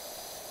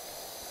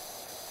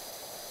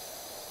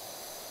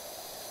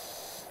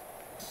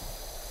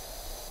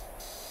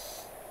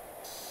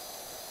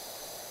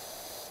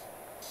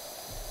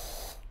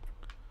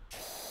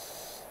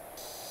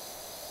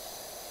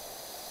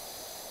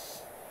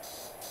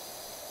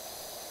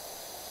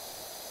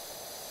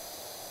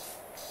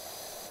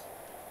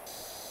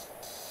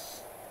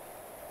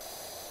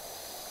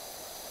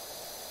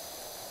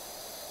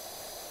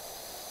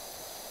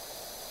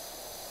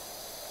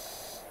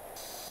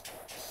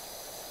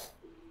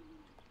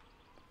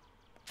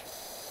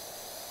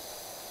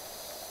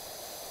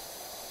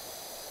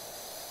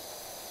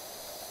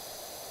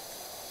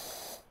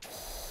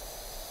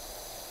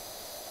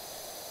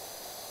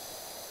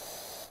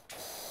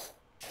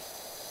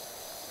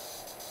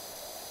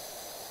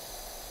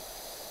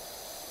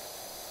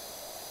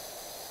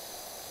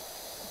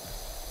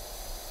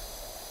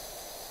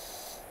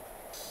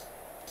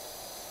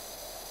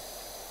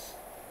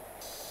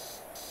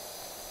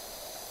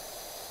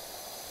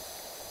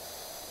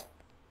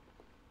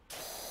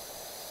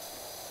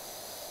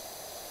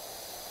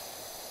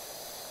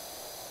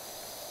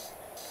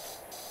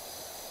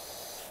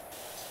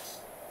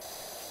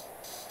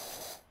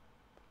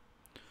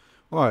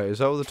 Right, is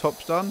that all the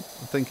top's done?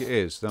 I think it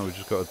is. Now we've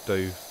just got to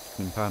do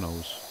fucking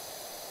panels.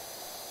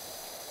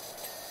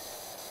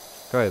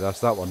 Okay, that's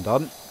that one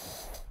done.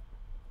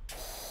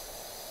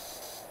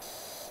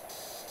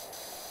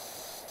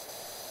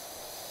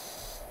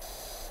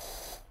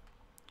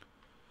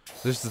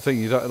 This is the thing,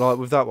 you don't like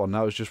with that one,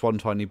 that was just one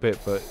tiny bit,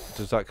 but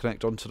does that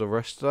connect onto the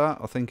rest of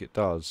that? I think it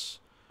does.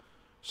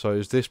 So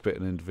is this bit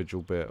an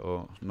individual bit,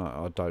 or no,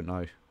 I don't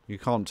know. You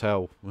can't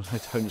tell. They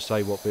don't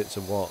say what bits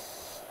are what.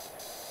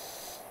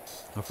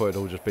 I thought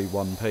it'd all just be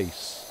one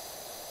piece.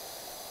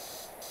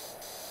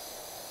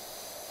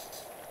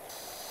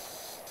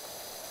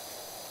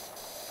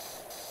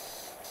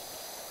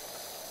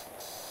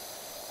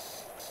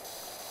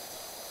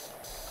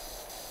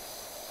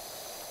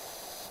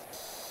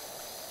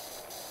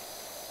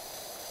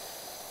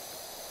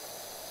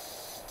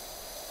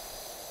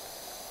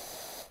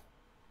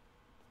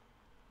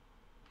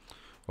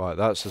 Right,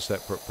 that's a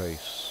separate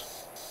piece.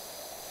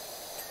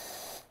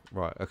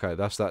 Right, okay,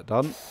 that's that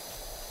done.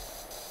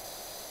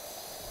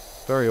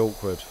 Very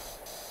awkward.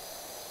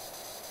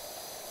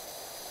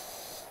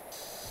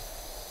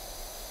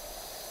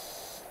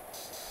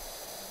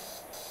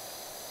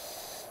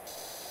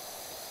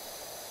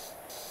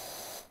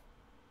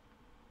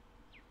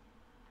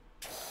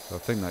 I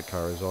think that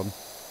carries on.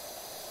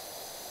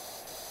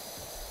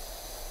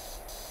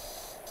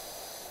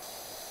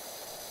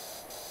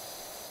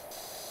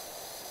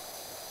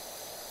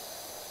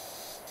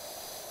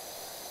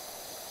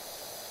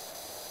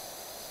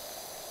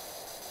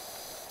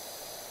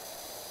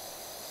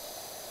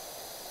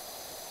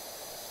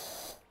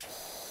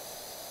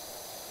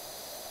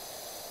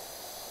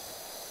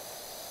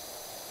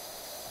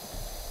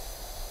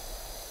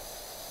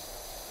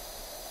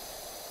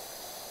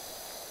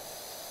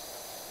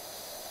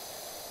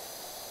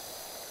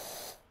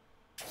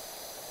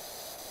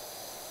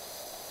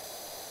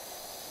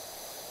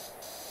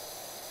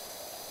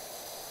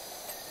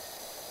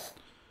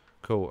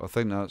 Cool, I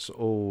think that's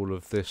all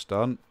of this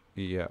done.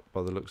 Yeah,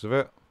 by the looks of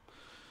it.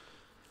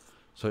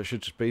 So it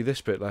should just be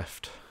this bit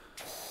left.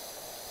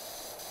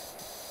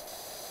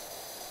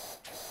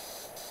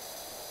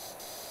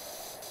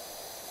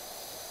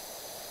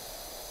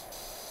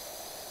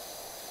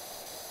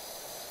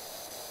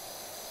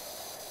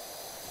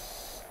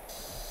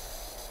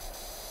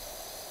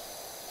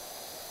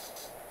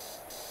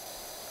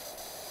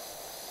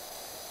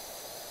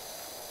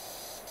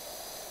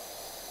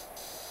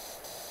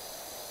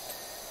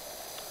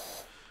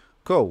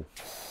 Cool.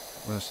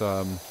 Let's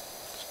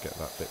just get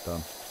that bit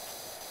done,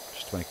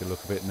 just to make it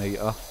look a bit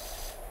neater.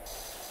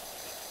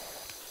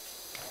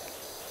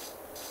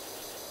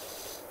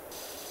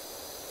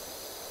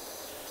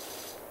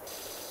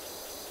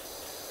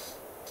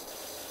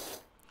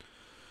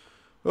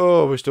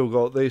 Oh, we still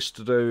got this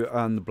to do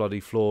and the bloody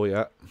floor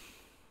yet.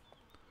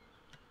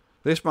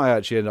 This may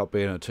actually end up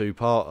being a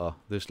two-parter,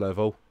 this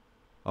level.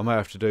 I may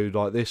have to do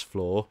like this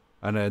floor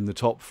and then the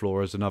top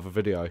floor as another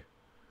video,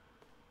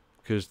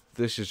 because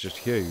this is just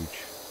huge.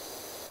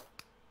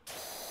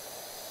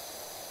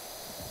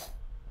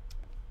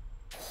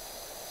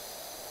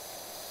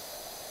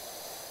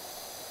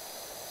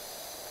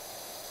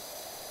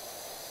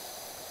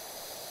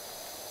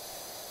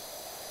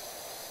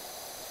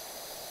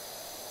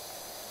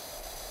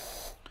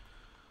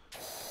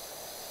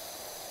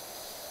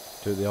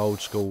 Do it the old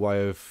school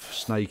way of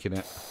snaking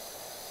it.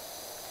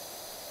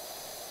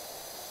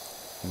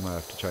 You may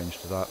have to change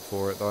to that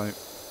for it though,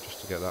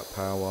 just to get that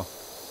power.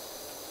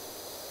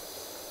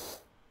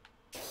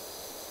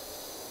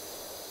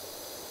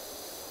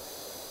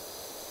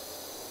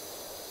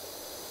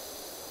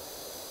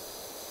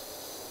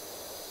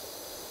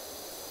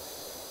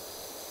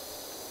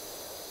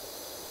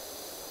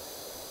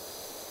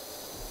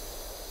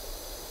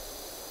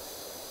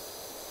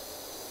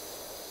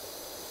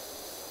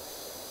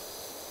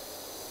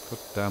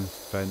 Goddamn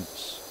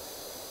fence.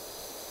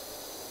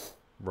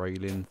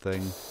 Railing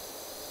thing.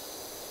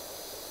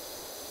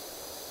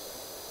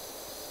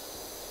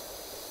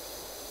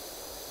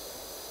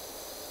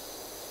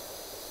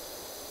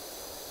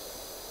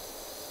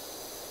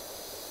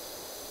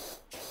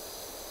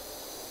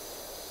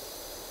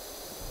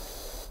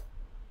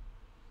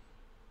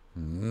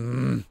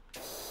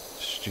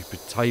 Stupid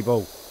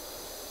table.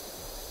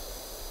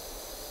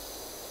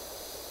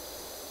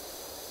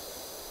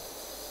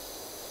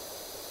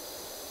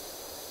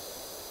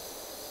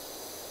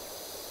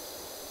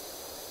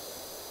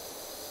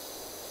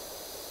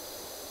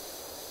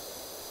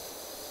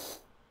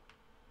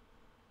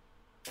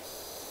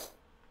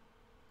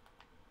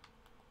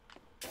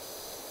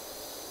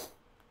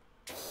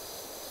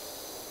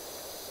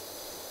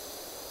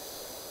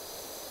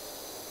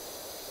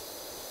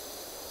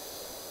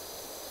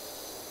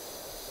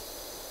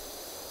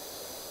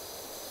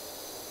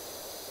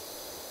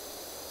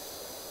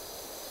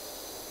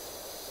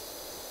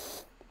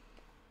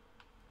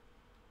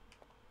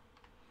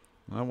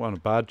 That wasn't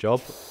a bad job.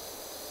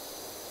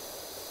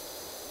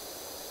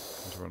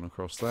 Let's run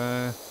across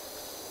there.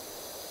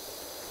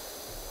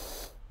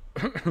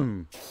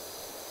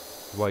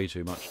 Way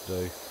too much to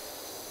do.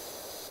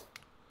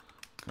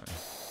 Okay.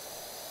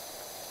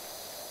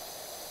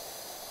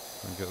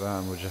 Look at that,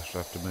 and we'll just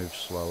have to move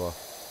slower.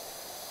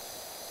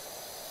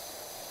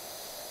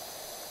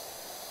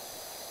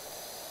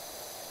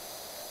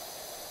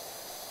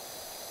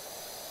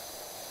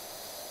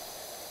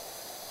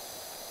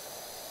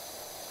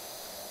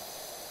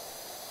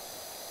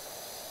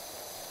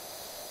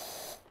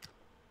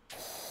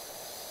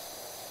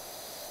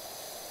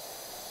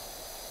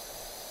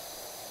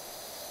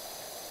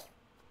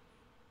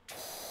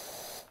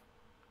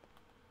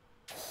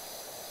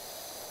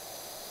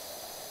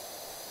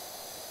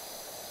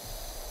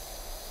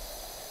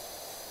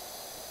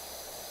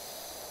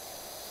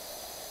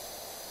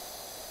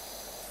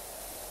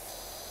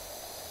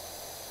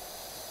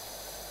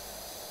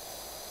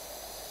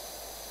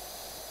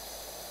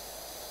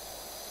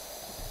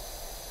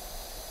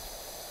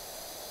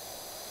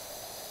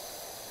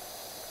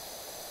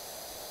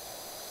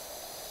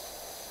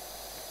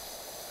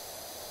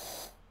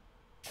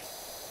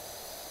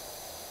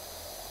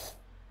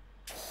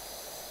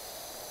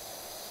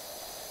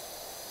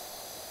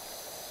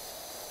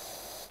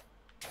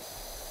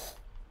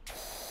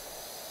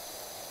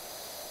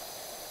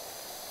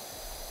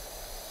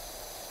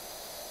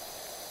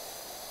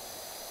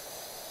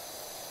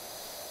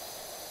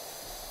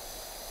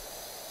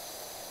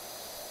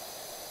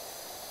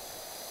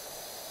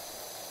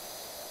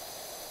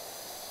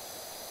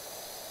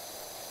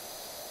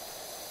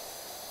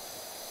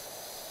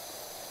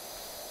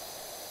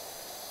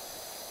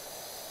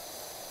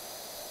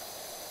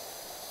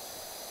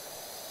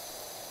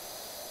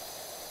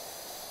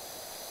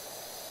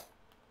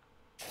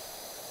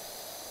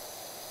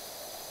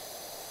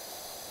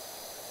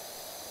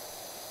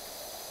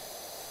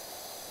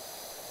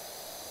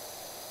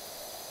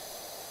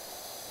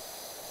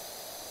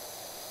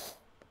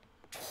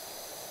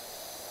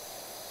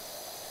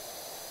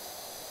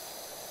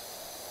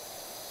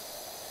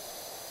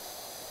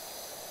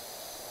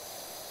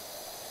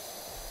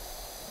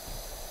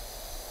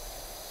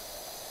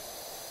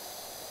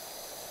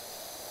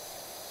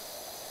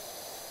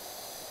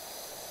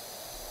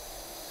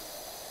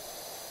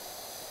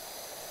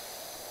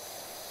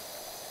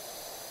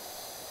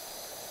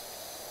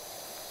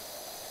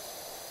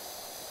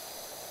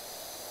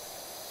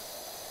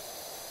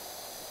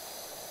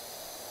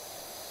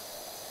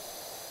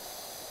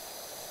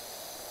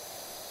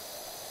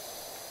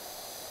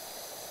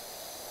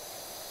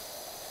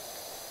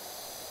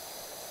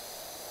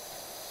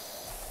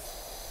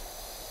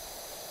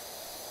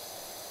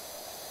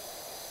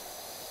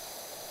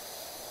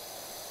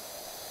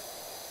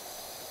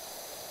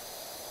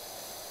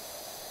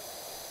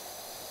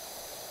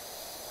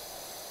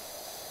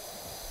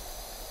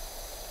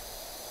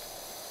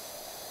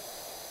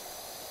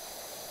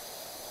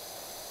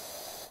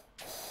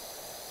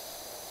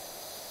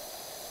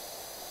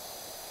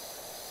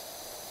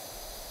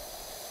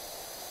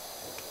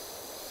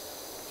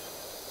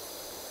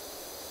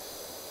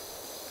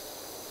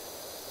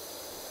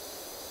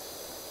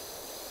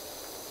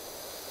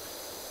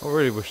 I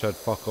really wish they'd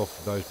fuck off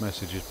with those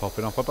messages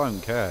popping up. I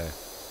don't care.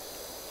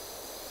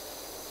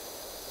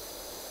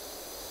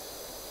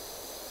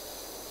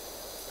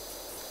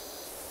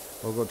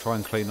 I've got to try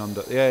and clean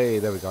under. Yay,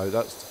 there we go.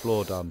 That's the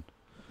floor done.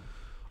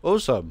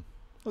 Awesome.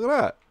 Look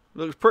at that.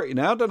 Looks pretty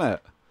now, doesn't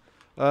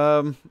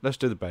it? Let's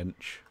do the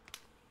bench.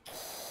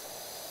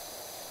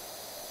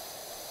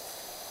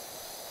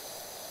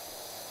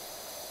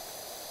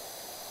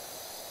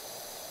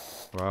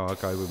 Well,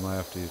 okay, we may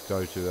have to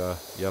go to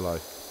yellow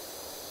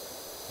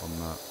on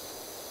that.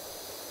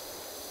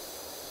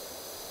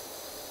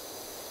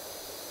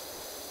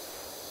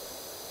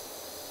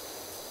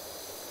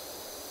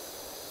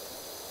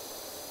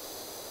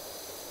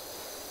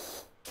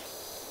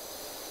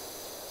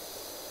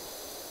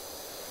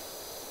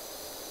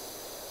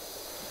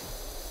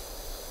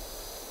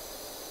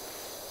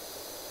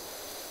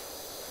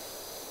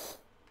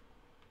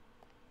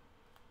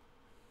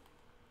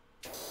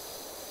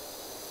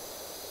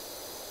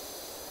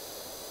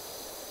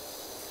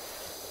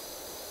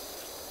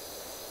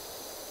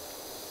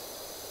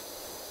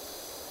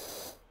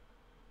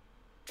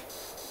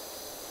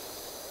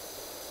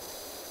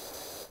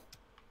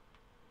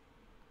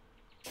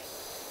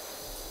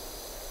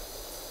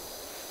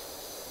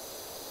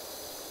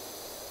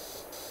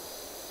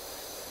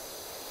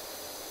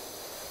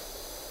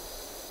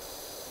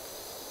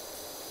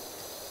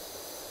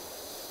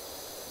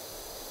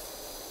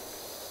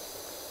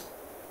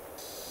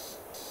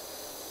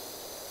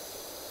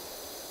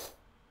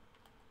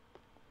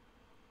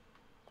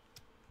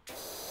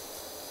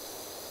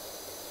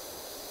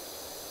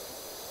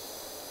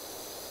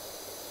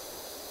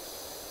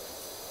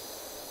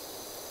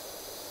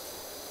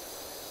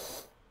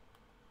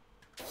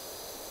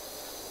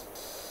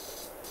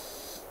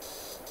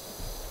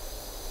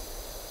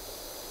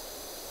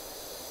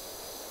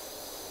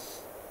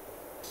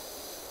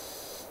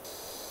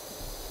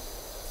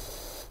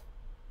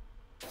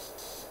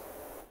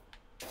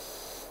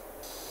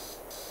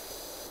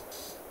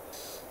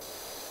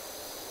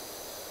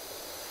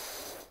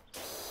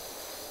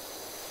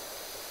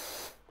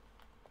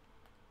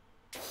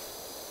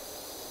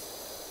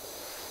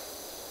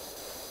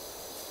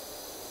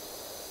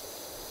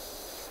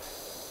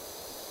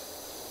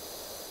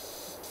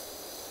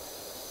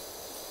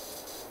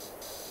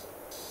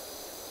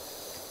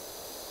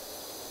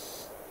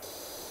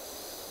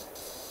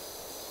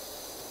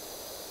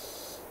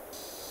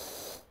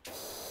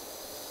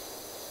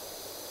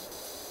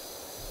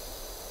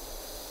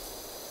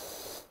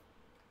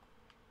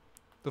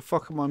 The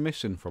fuck am I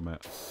missing from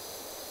it?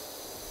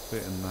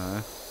 Bit in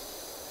there.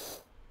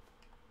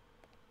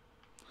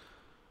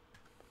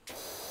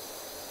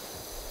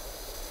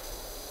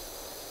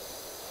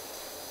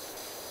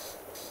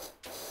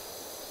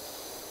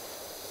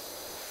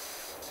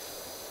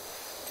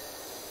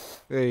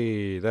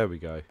 Hey, there we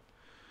go.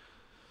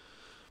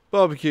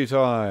 Barbecue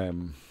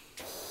time.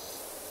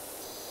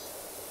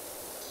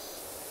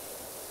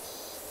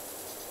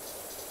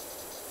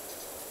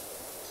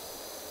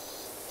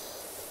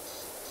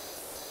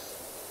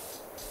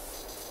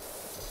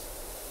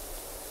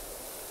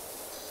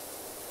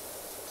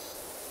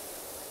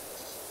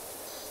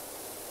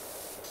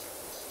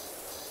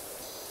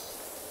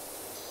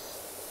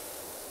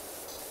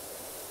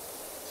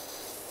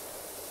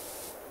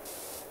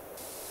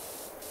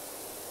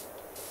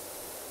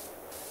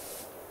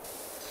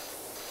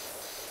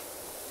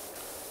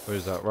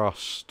 Where's that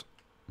rust?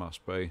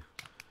 Must be.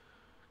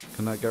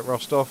 Can that get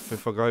rust off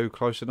if I go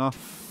close enough?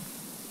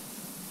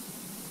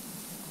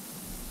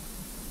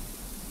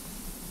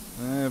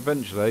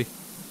 Eventually.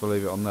 If I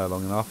leave it on there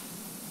long enough.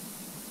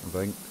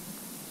 I think.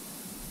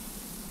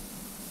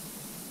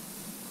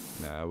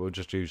 Nah, we'll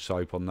just use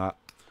soap on that.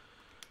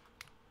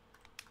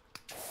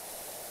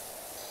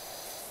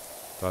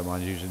 Don't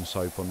mind using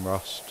soap on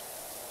rust.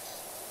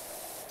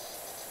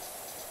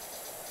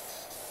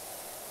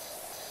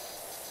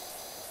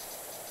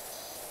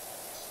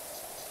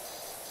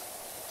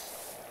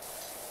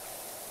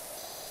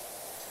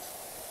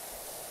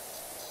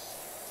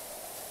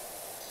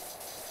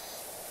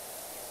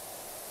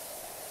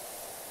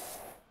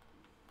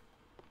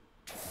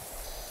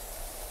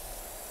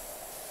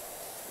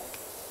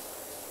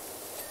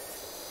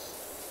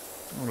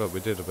 Oh look,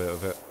 we did a bit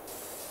of it.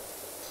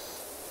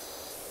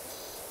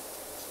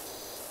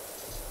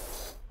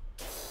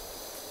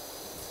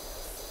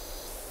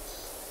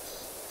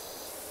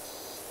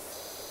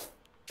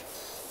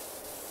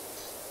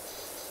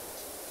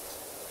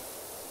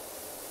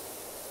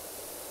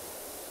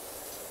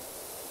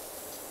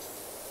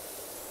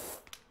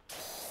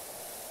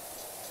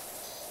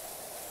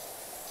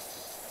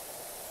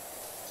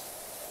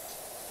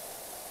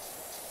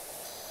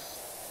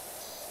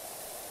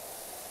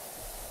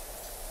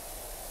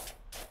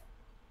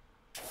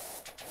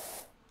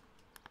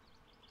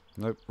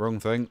 Nope, wrong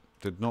thing.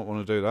 Did not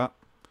want to do that.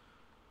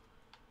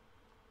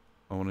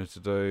 I wanted to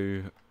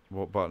do...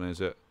 What button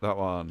is it? That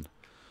one.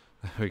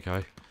 There we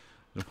go.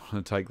 I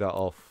want to take that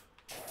off.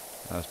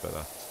 That's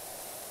better.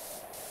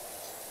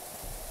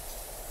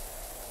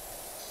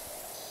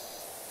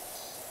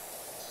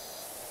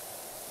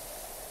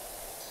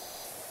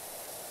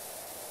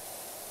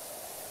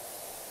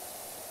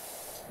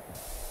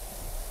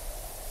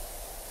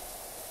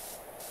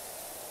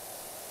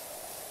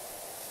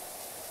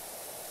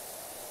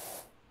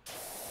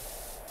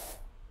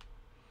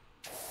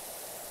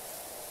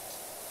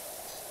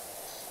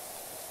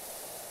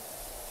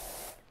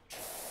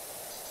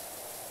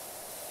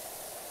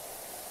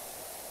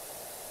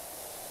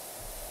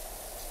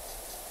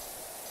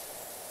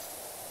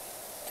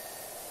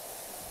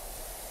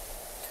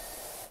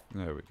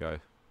 There we go.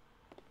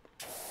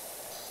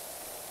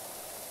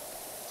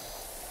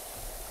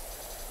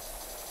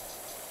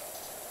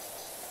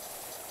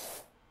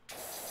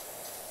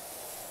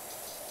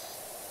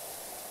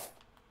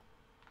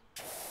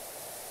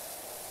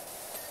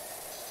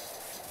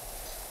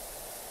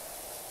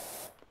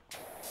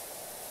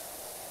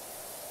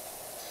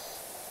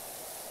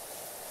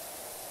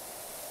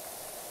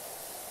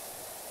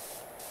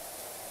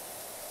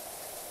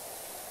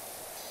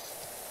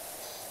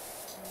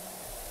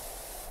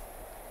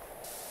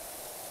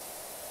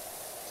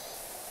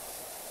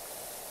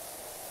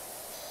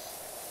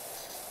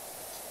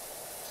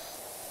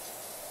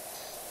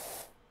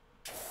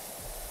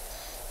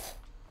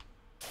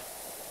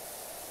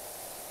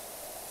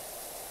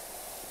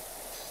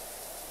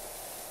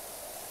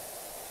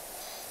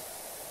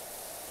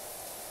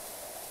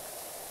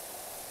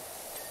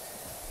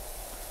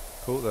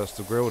 Cool, that's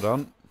the grill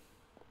done.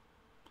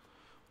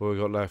 What we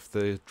got left?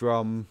 The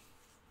drum.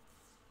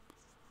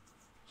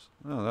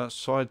 Oh, that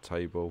side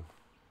table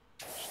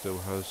still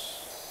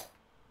has...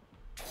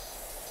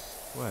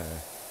 Where?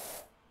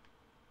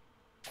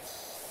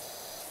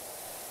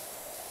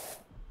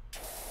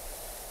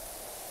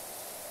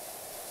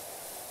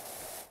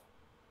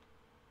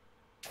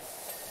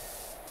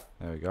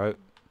 There we go.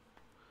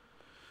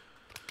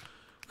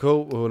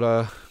 Cool,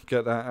 we'll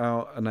get that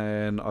out, and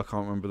then I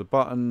can't remember the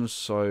buttons,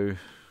 so...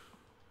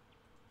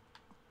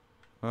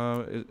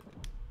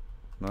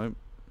 no.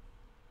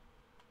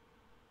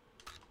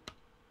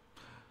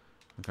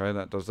 Okay,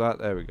 that does that.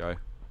 There we go.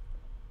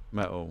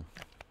 Metal.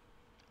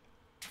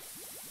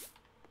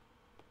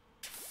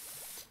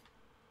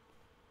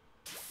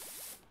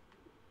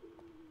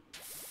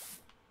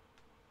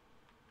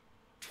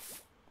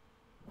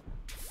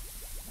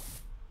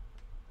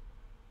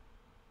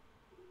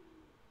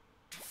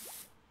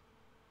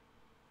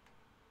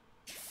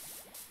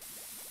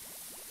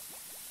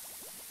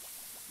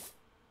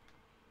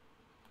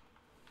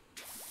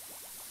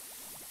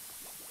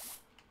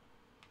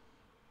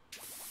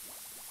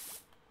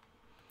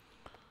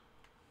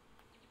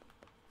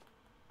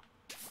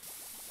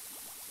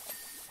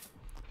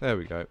 There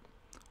we go.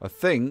 I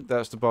think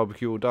that's the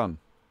barbecue all done.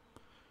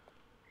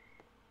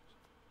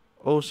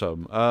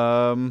 Awesome.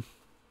 I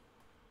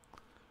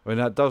mean,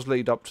 that does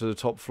lead up to the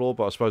top floor,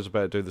 but I suppose I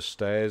better do the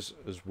stairs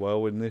as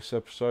well in this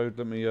episode.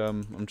 Let me,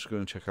 I'm just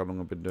going to check how long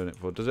I've been doing it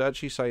for. Does it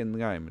actually say in the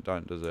game? It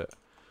don't, does it?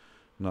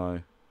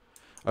 No.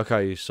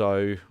 Okay,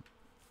 so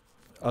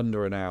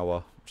under an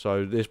hour.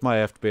 So this may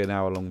have to be an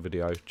hour-long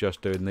video,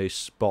 just doing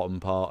this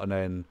bottom part and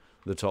then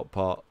the top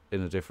part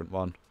in a different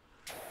one.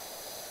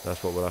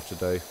 That's what we'll have to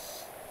do.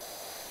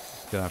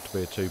 It's going to have to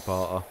be a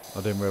two-parter.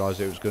 I didn't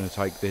realise it was going to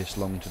take this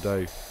long to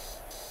do.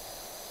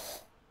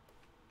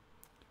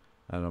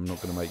 And I'm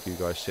not going to make you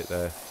guys sit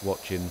there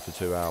watching for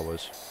 2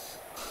 hours.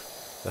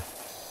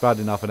 Bad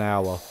enough an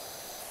hour.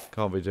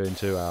 Can't be doing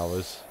 2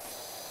 hours.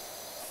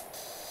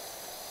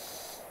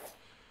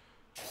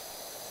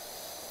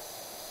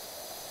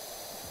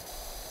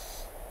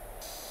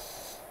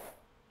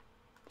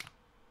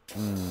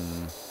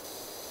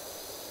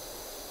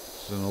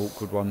 This is an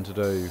awkward one to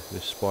do,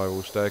 this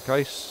spiral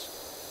staircase.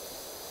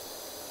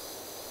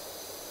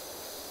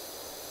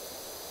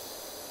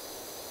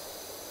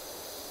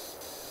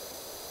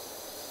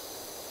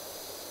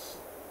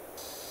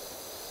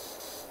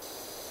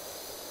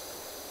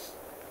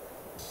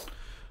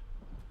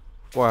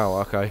 Wow,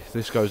 okay,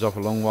 this goes up a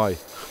long way.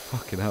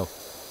 Fucking hell.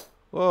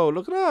 Whoa,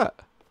 look at that.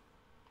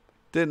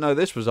 Didn't know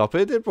this was up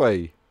here, did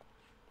we?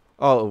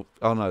 Oh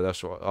no,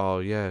 that's right. Oh,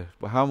 yeah.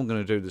 Well, how am I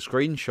going to do the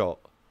screenshot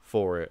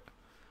for it?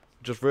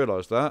 Just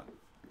realised that.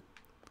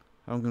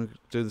 How am I going to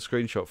do the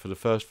screenshot for the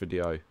first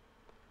video?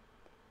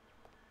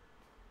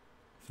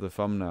 For the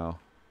thumbnail.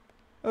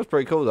 That was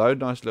pretty cool, though.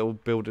 Nice little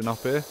building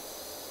up here.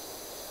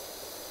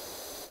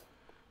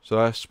 So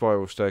that's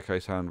spiral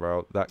staircase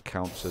handrail. That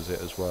counts as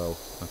it as well.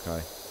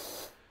 Okay.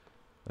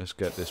 Let's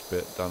get this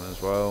bit done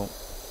as well.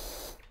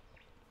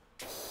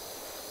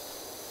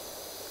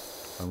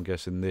 I'm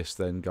guessing this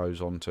then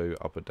goes on to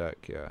upper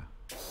deck, yeah.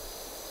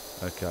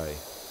 Okay.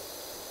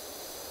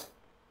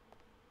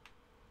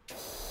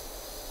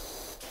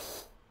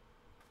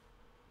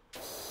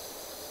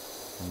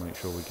 I'll make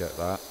sure we get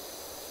that.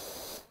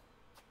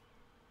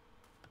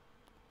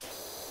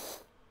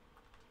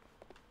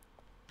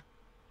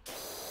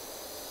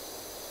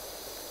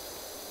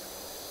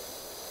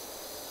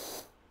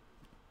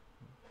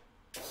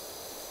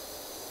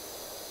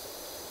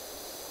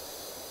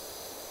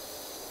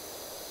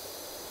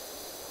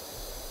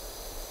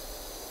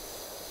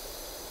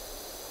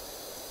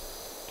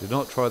 Do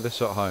not try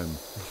this at home.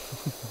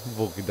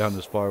 Walking down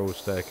the spiral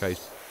staircase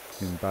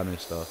in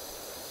banister.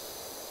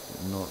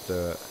 Do not do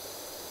it.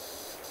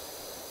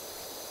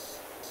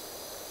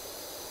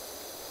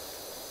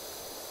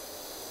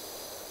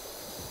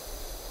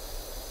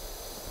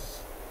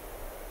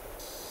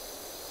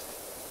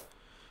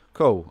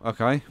 Cool,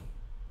 okay.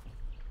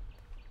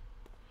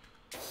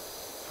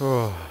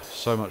 Oh,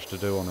 so much to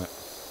do on it.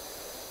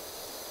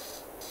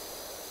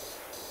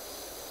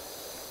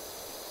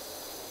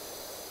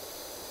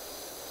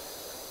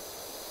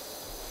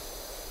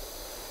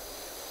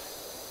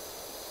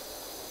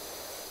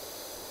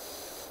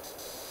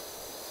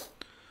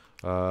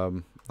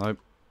 Nope.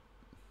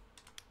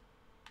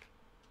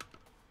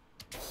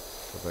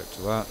 Go back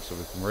to that so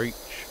we can reach.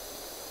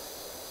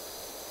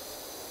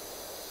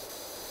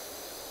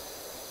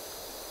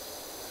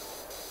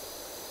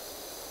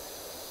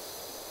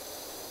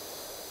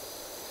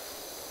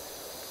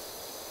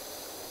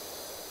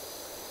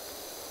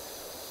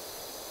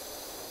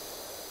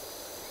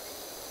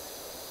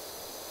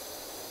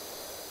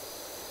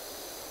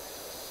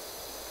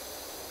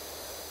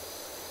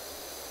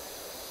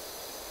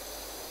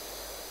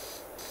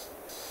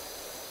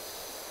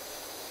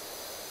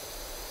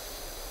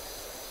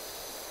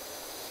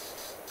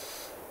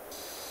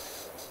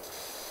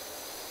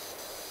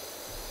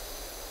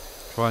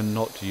 Try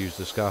not to use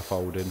the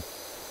scaffolding.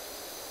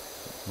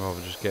 Rather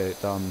just get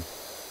it done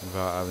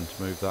without having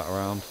to move that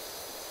around.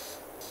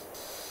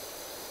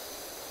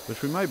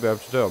 Which we may be able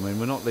to do. I mean,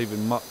 we're not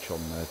leaving much on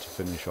there to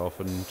finish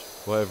off, and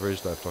whatever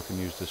is left I can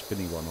use the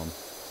spinny one on.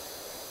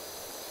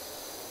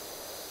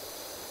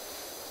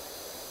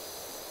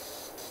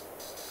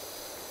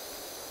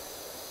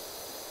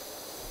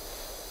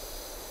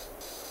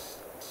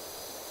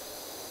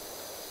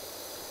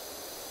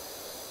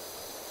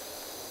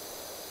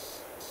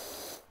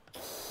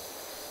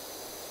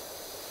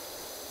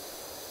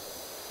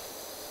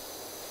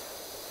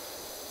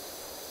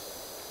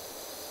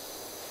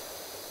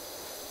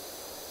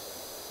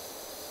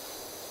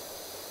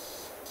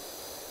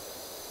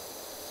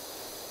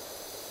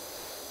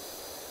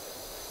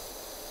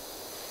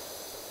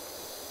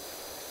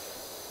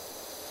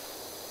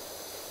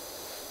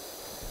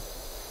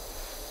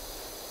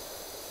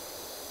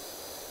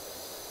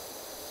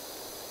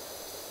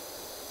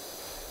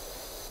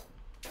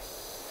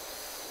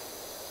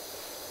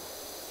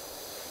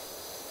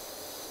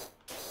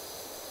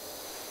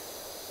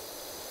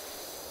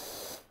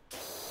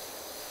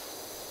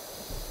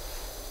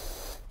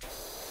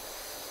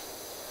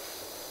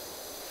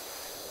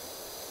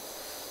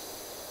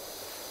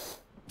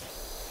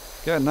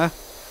 Getting there.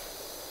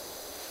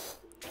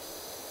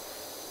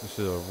 This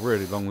is a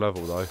really long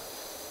level though.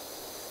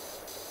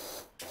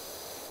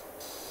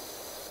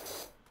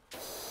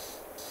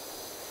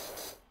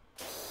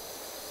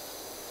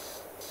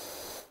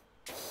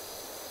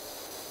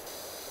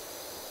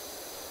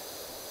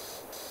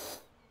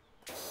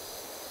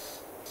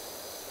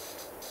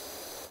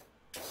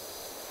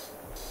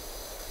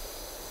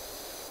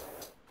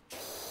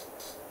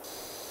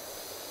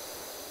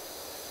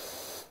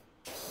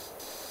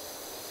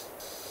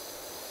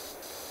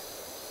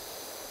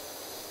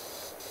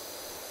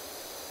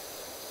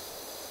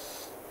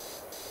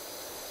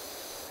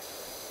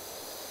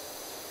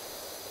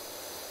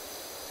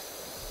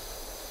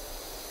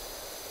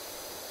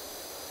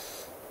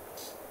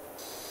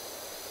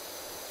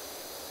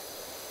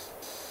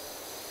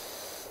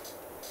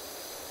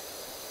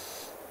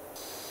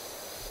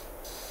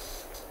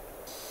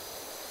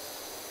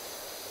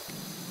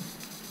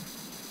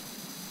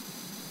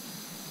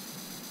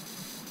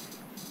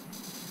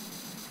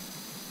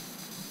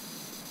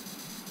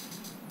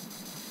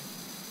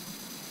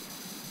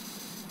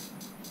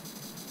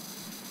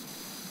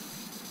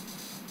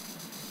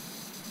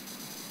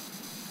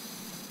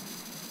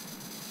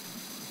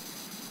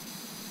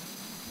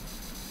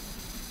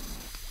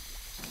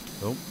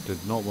 Oh,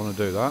 did not want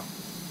to do that.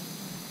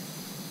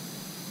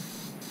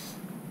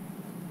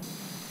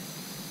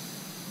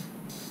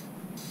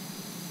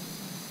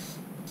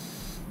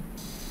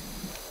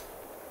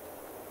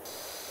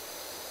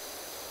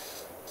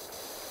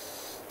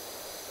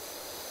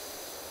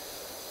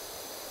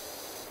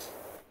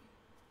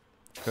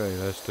 Okay,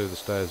 let's do the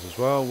stairs as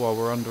well while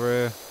we're under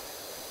here.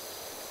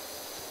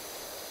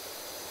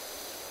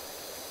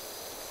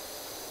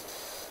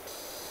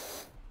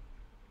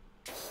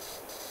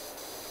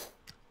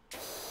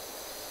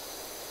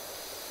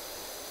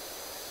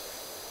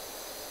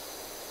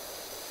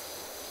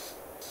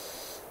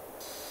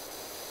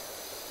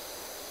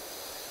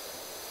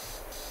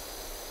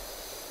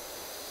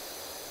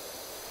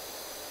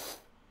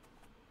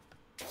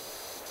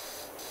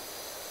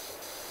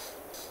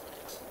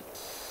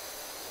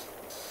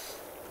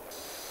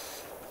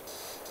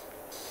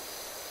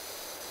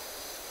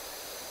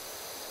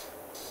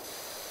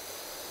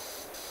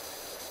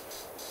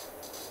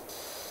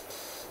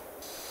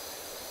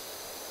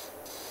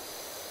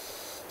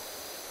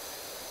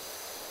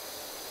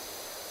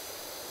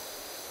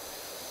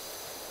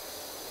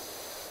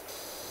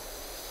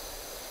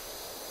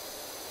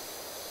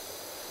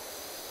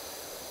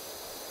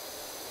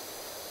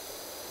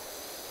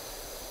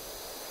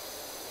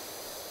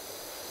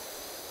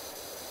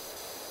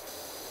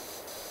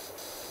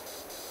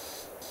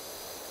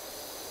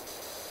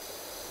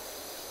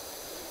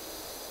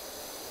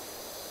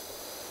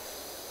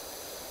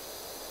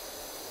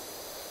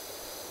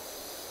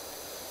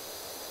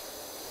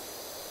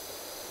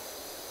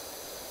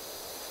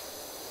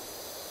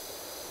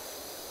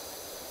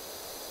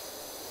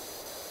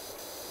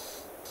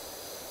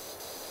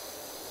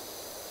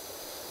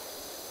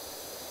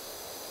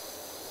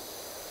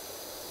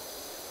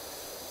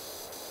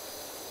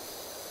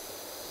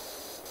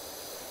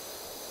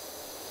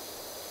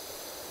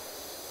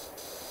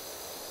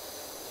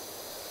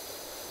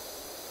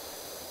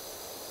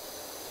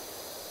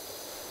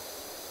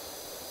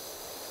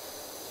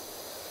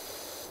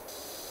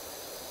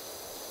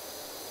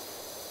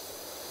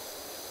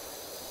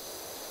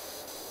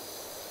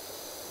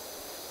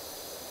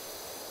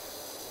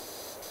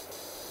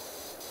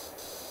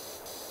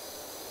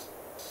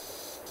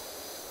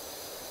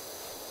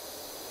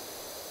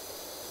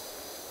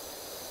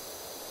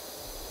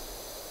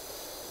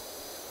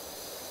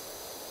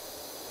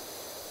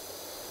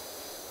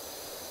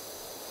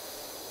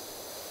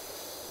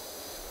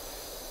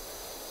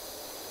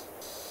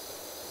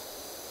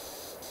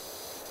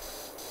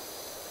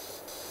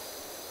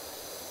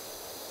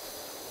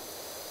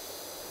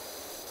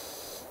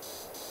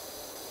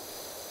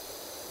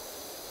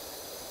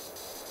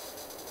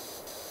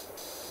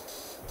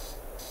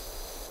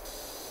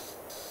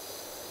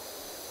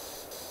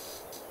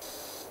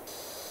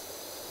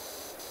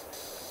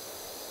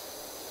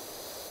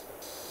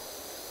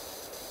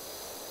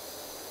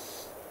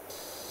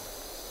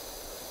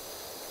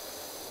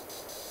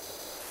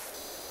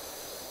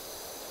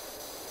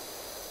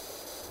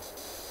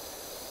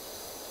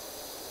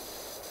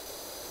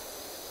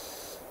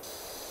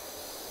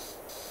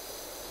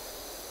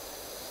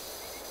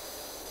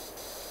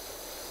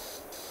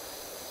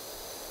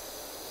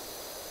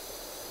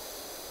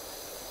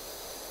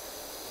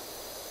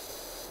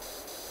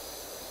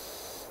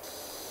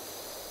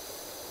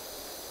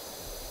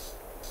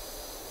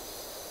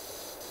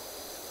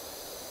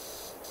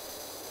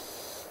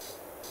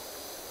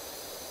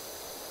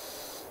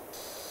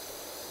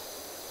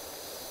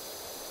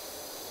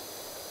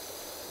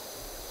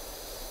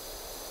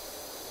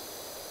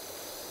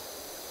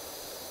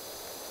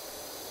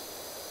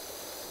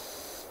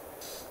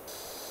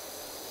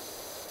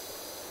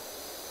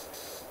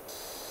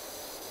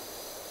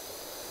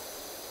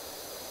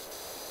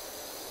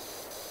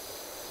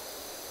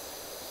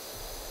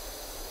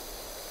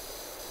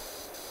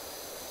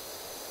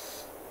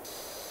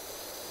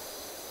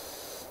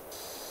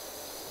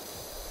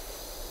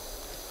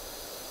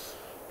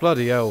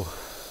 Bloody hell.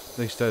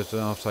 These stairs don't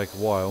have to take a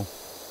while.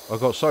 I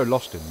got so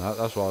lost in that,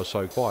 that's why I was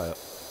so quiet.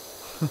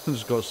 I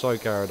just got so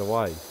carried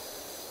away.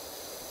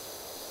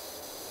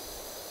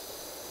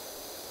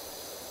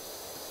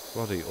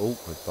 Bloody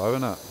awkward though,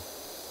 isn't it?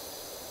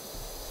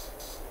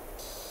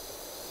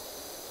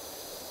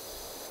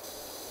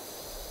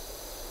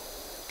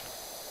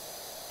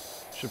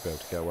 Should be able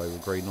to get away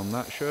with green on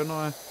that, shouldn't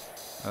I?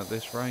 At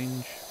this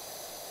range.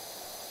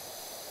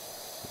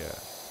 Yeah.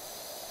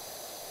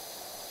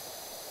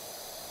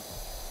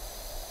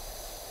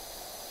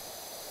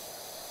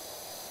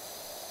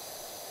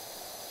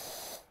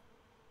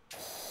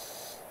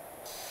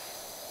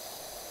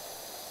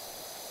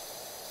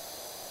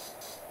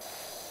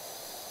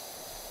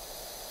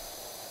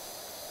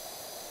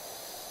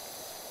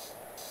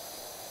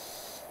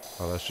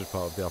 Oh, that's just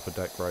part of the upper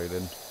deck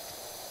railing.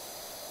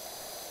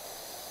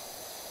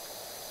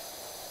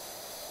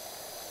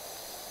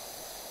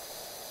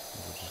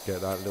 We'll just get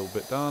that little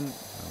bit done. There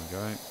we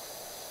go.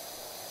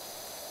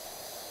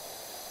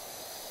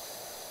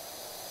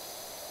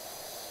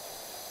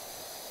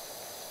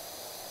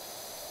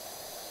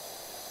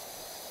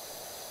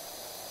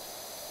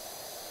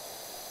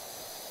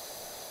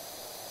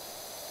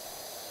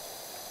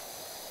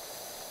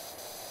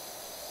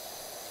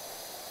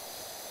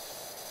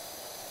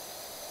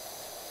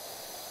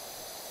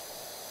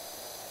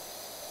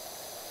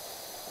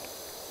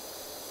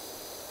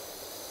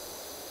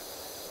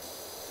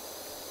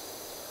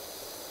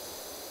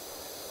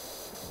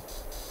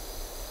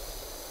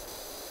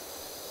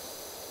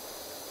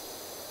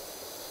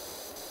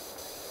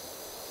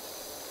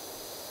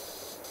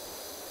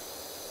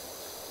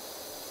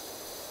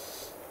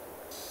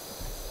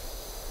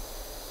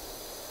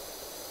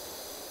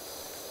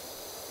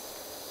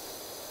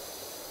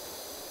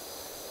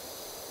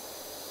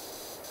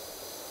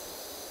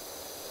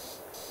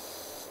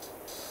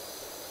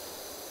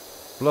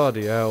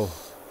 Bloody hell.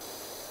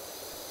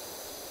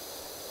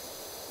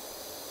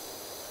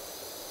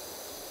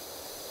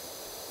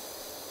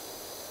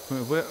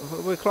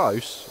 We're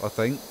close, I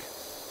think.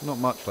 Not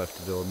much left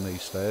to do on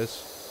these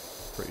stairs.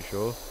 Pretty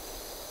sure.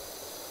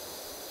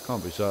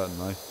 Can't be certain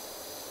though.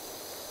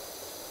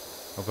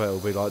 I bet it'll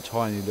be like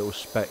tiny little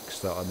specks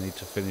that I need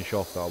to finish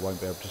off that I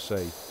won't be able to see.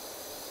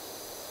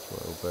 That's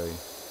what it'll be.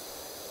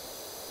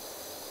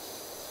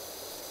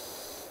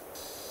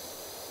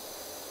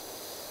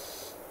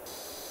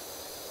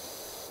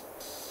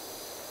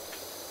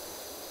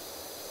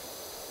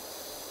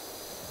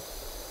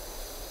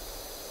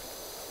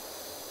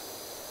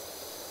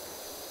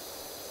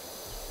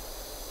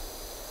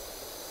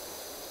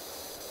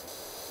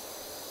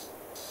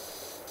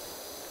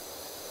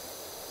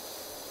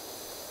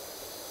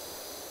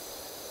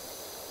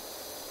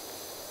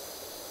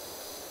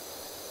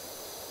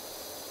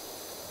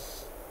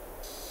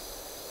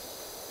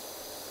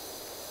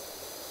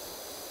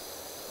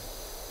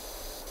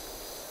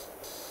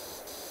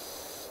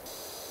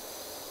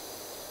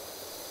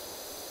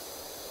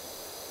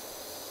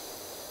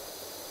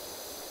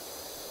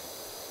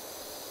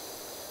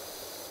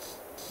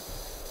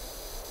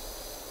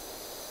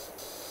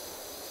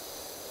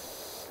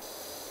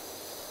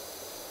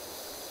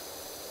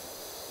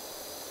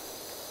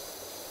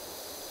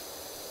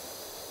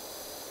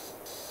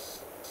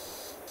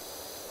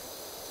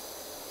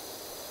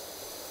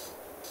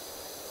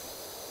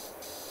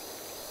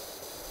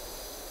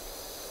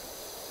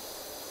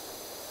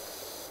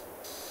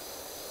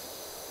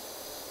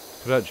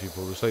 Could actually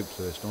fall asleep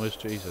to this noise,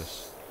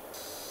 Jesus.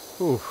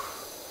 Oof.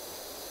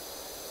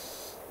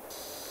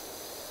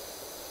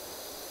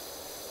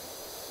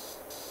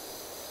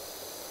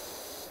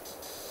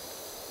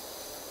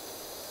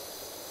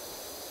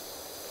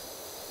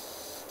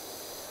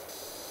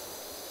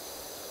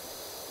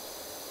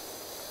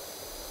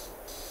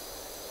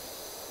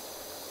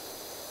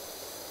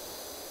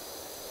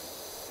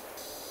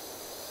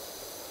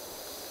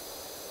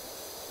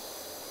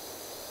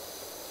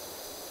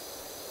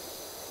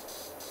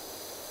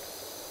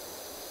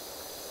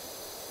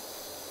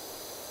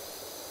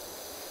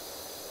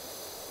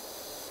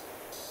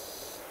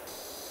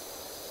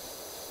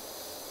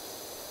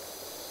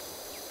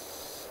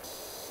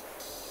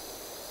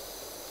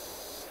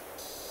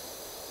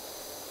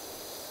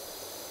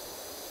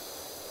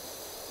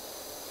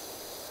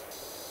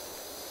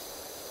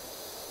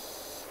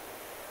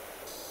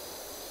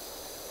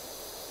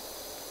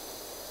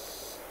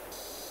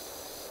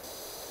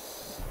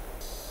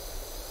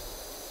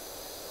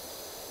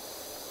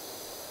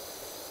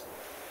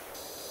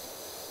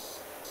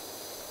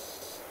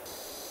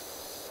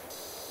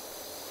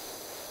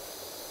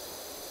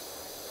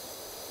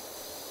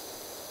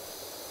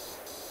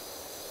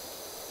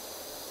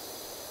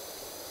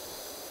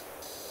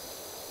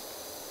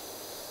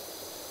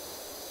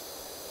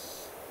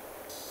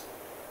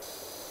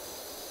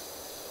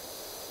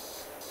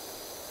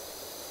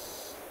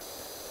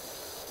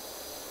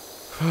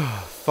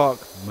 Fuck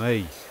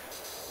me.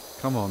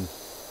 Come on.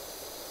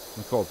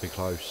 We've got to be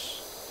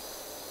close.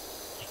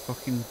 Just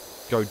fucking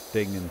go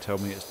ding and tell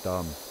me it's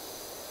done.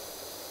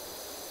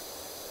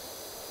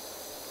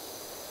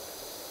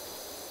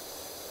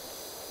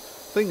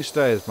 think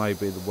stairs may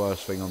be the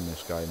worst thing on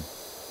this game.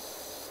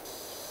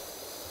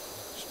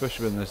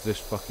 Especially when there's this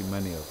fucking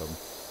many of them.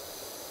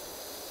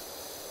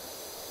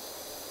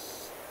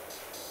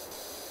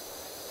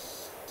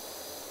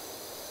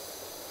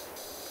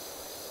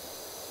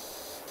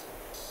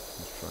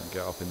 Let's try and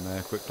get up in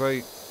there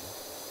quickly.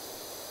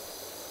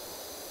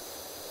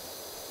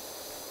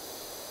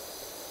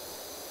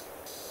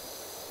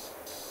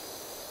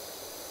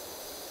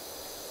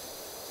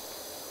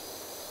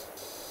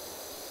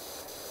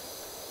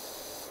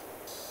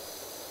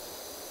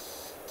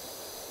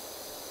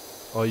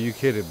 Are you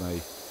kidding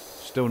me?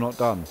 Still not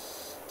done.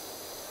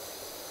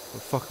 What the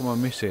fuck am I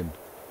missing?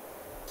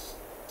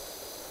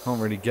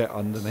 Can't really get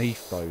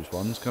underneath those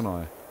ones, can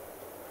I?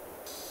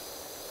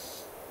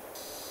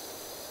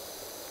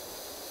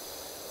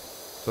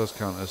 Does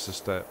count as the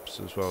steps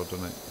as well,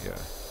 doesn't it?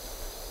 Yeah.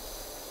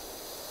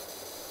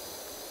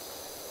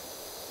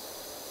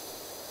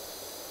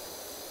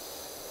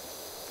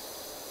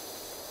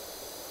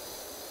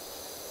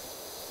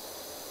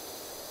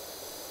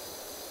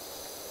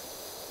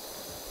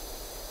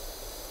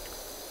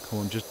 Come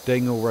on, just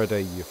ding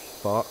already, you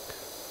fuck.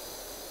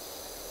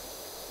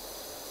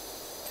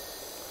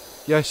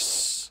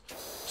 Yes!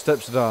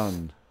 Steps are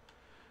done.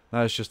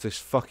 Now it's just this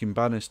fucking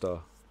banister.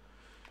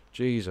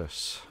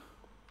 Jesus.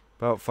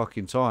 About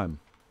fucking time.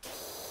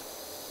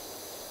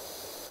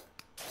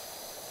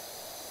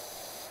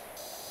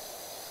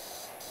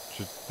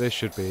 This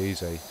should be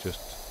easy.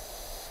 Just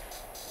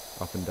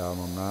up and down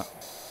on that.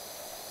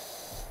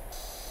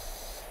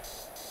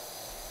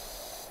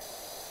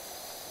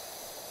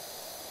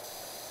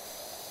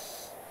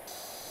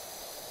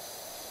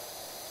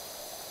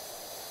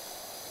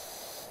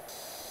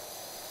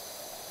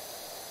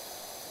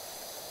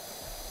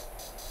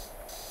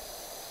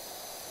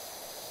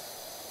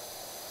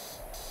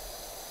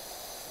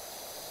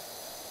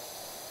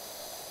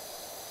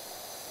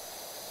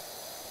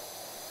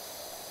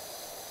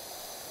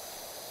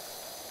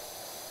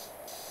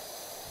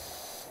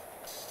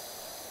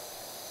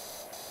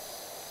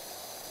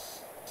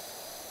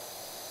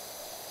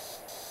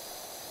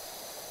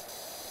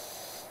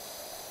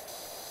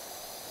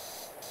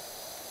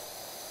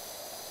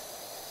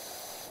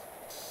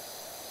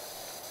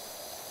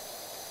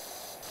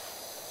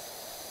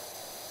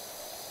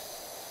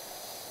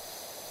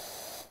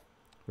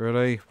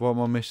 Really? What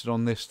am I missing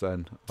on this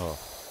then? Oh.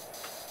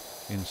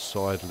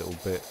 Inside little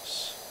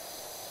bits.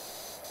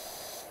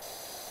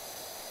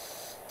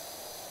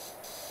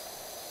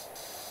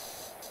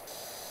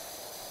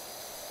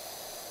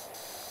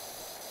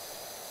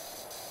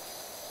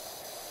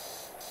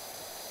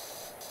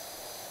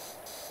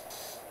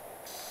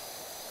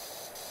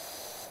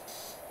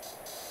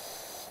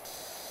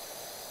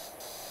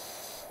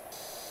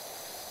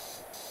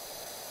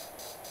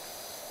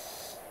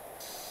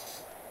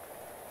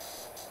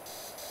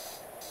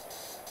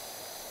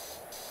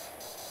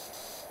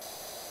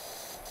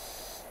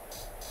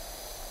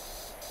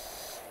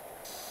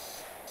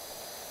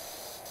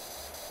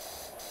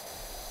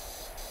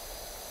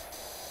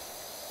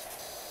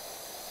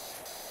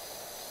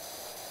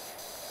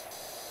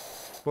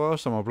 What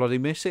else am I bloody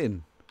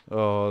missing?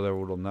 Oh, they're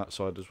all on that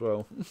side as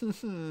well.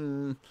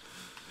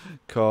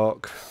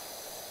 Cock.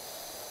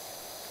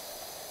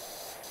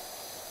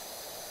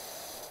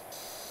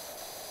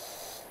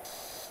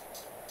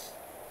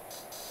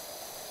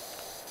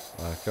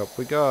 Back up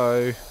we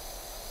go.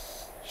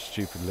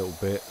 Stupid little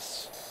bits.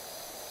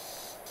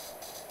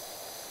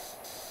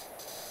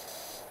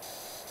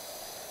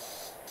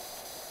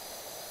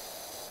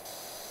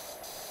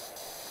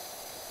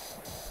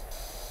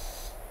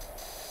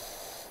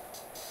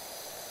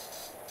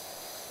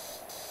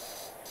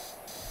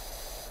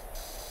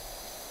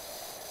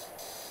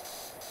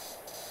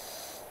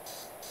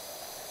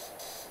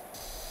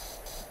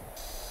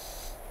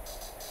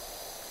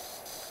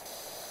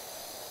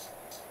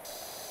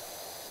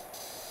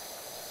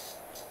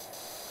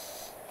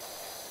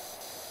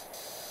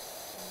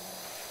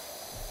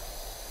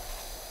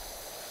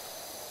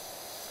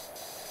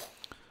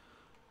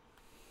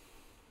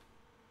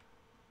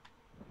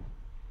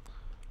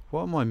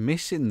 What am I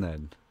missing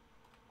then?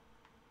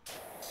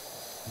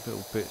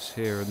 Little bits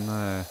here and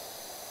there.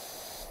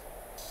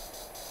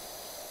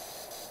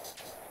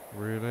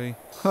 Really?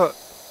 What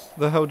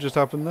the hell just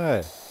happened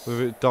there?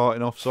 With it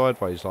darting off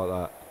sideways like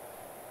that.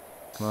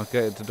 Can I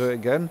get it to do it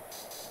again?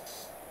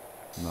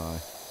 No.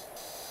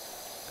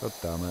 God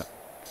damn it.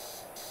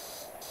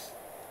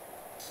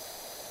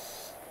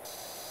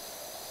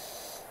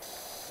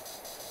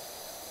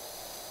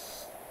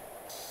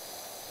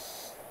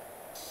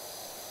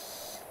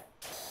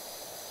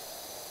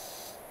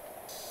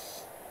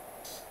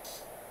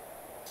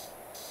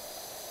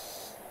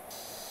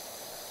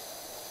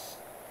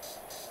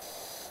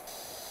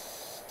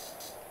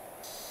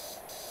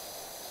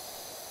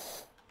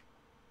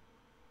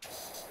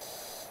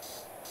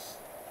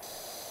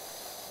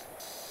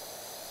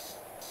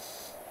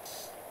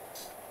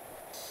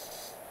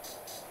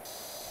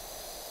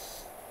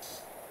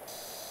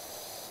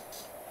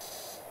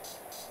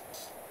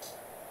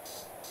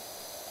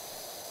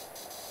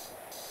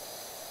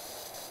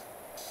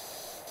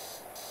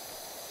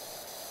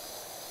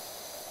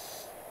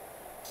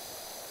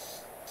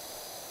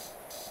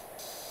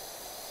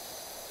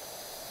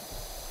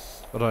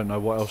 I don't know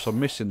what else I'm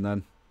missing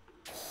then.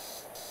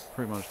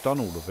 Pretty much done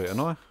all of it,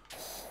 haven't I?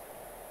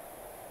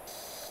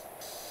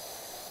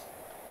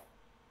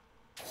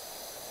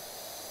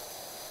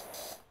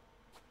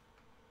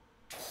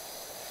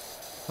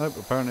 Nope,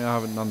 apparently I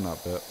haven't done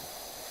that bit.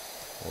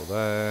 Or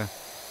there.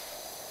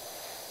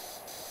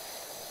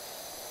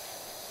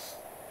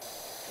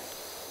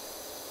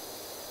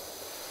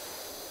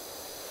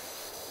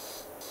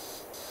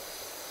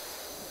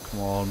 Come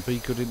on, be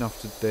good enough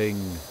to ding.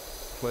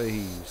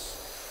 Please.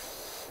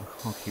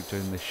 I can't keep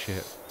doing this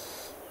shit.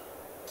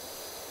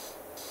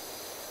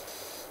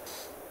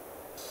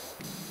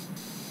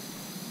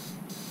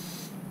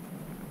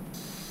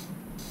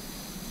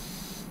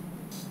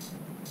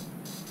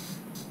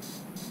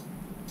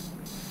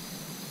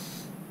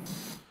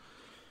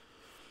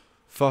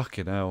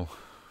 Fucking hell.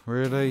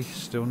 Really?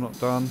 Still not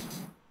done?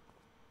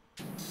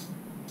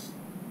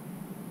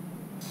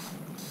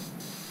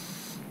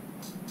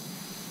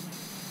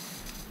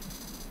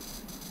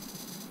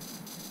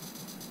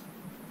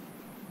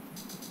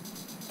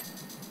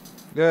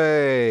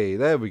 Yay!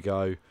 There we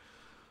go.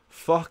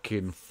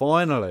 Fucking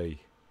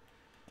finally.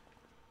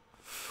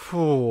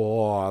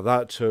 Oh,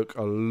 that took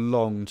a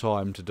long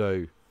time to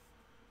do.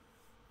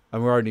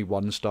 And we're only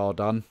 1 star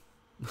done.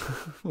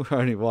 We're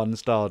only 1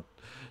 star.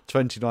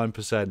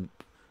 29%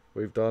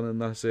 we've done and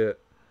that's it.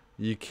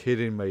 Are you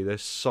kidding me?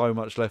 There's so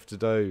much left to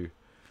do.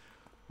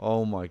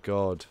 Oh my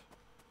god.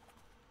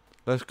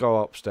 Let's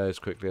go upstairs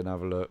quickly and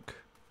have a look.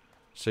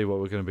 See what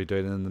we're going to be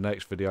doing in the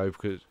next video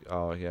because...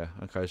 Oh yeah,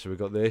 okay, so we've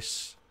got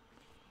this.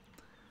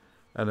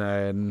 And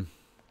then...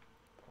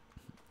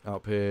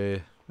 Up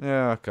here.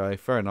 Yeah, okay,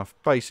 fair enough.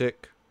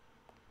 Basic.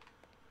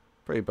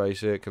 Pretty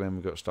basic. And then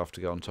we've got stuff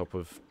to get on top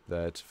of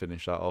there to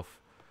finish that off.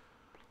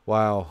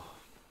 Wow.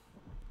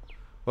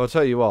 Well, I'll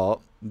tell you what,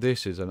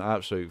 this is an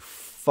absolute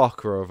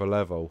fucker of a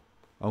level.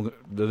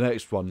 The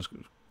next one's,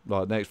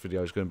 like, next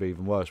video is going to be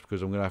even worse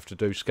because I'm going to have to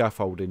do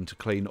scaffolding to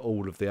clean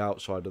all of the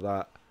outside of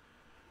that.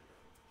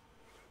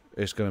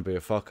 It's going to be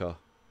a fucker.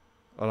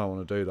 I don't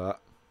want to do that.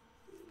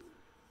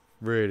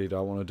 Really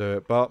don't want to do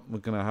it, but we're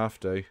going to have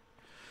to.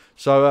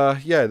 So,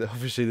 yeah,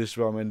 obviously this is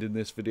where I'm ending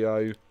this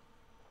video.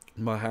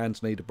 My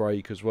hands need a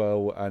break as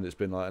well, and it's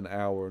been like an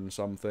hour and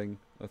something,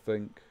 I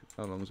think.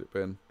 How long has it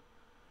been?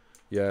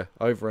 Yeah,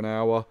 over an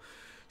hour.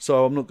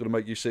 So I'm not going to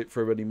make you sit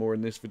through any more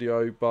in this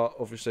video, but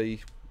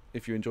obviously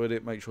if you enjoyed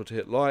it, make sure to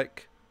hit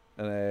like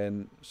and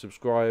then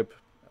subscribe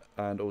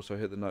and also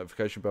hit the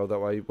notification bell. That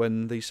way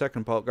when the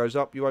second part goes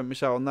up, you won't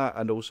miss out on that,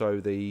 and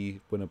also the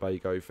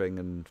Winnebago thing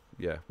and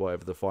yeah,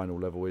 whatever the final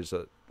level is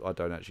that I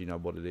don't actually know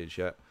what it is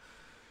yet.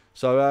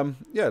 So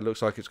yeah, it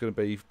looks like it's going to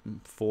be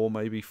 4,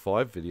 maybe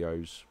 5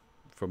 videos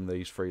from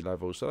these 3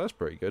 levels, so that's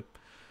pretty good.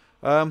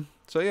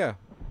 So yeah,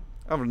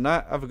 other than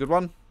that, have a good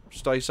one.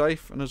 Stay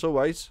safe, and as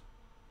always,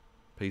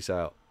 peace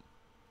out.